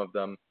in some of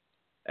them,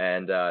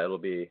 and it'll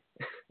be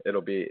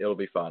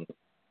fun.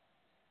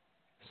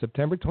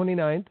 September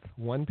 29th,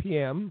 1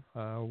 p.m.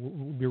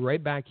 We'll be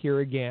right back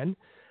here again.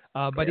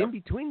 But in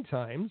between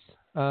times,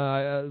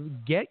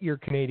 get your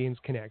Canadians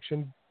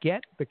Connection.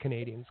 Get the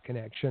Canadians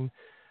Connection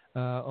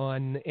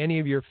on any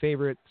of your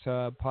favorite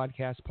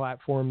podcast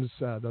platforms.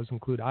 Those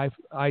include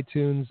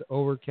iTunes,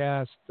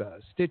 Overcast,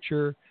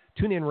 Stitcher,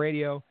 TuneIn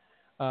Radio.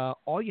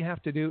 All you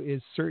have to do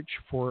is search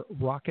for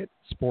Rocket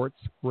Sports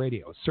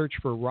Radio. Search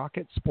for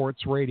Rocket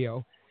Sports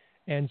Radio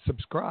and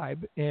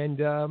subscribe, and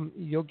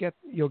you'll get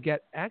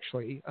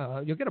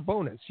a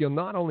bonus. You'll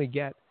not only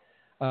get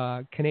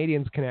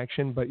Canadians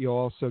Connection, but you'll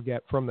also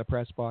get From the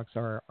Press Box,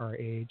 our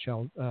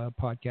AHL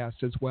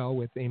podcast as well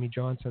with Amy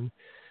Johnson.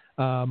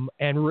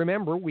 And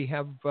remember, we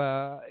have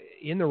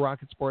in the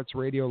Rocket Sports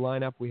Radio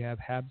lineup, we have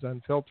Habs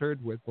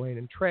Unfiltered with Blaine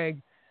and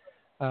Treg.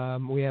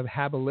 We have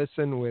Have a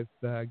Listen with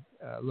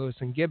Lewis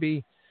and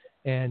Gibby.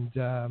 And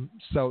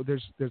so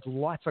there's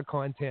lots of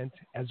content,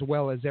 as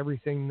well as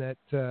everything that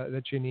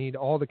you need,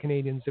 all the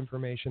Canadians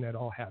information at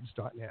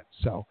allhabs.net.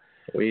 So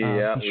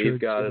we've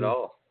got it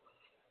all.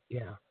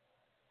 Yeah.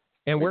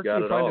 And where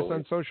can you find us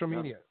on social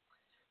media?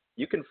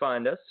 You can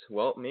find us,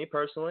 well, me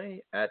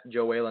personally, at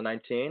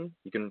Joella19.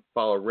 You can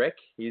follow Rick.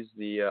 He's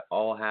the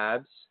All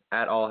Habs,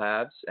 at All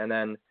Habs. And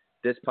then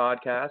this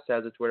podcast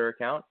has a Twitter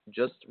account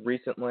just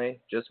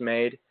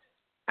made,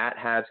 at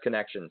Habs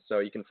Connection. So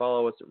you can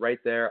follow us right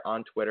there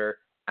on Twitter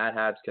at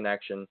Habs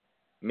Connection,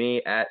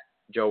 me at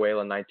Joe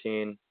Whalen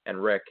 19,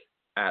 and Rick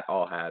at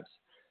All Habs.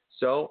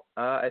 So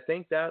I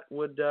think that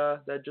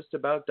just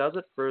about does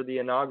it for the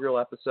inaugural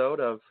episode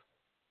of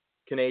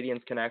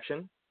Canadiens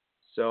Connection.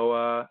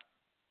 So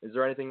is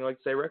there anything you'd like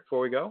to say, Rick,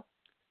 before we go?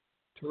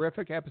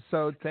 Terrific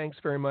episode. Thanks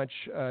very much.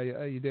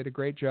 You did a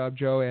great job,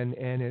 Joe, and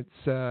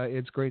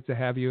it's great to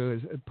have you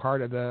as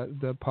part of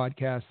the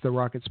podcast, the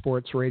Rocket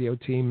Sports radio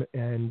team,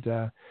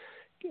 and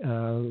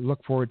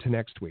look forward to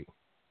next week.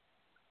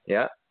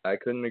 Yeah, I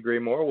couldn't agree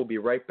more. We'll be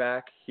right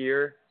back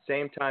here,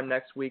 same time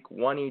next week,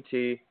 1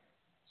 ET,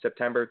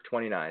 September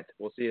 29th.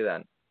 We'll see you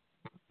then.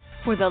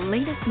 For the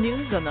latest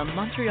news on the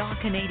Montreal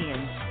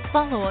Canadiens,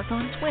 follow us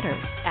on Twitter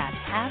at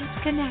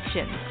Habs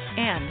Connection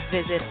and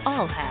visit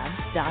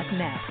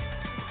allhabs.net.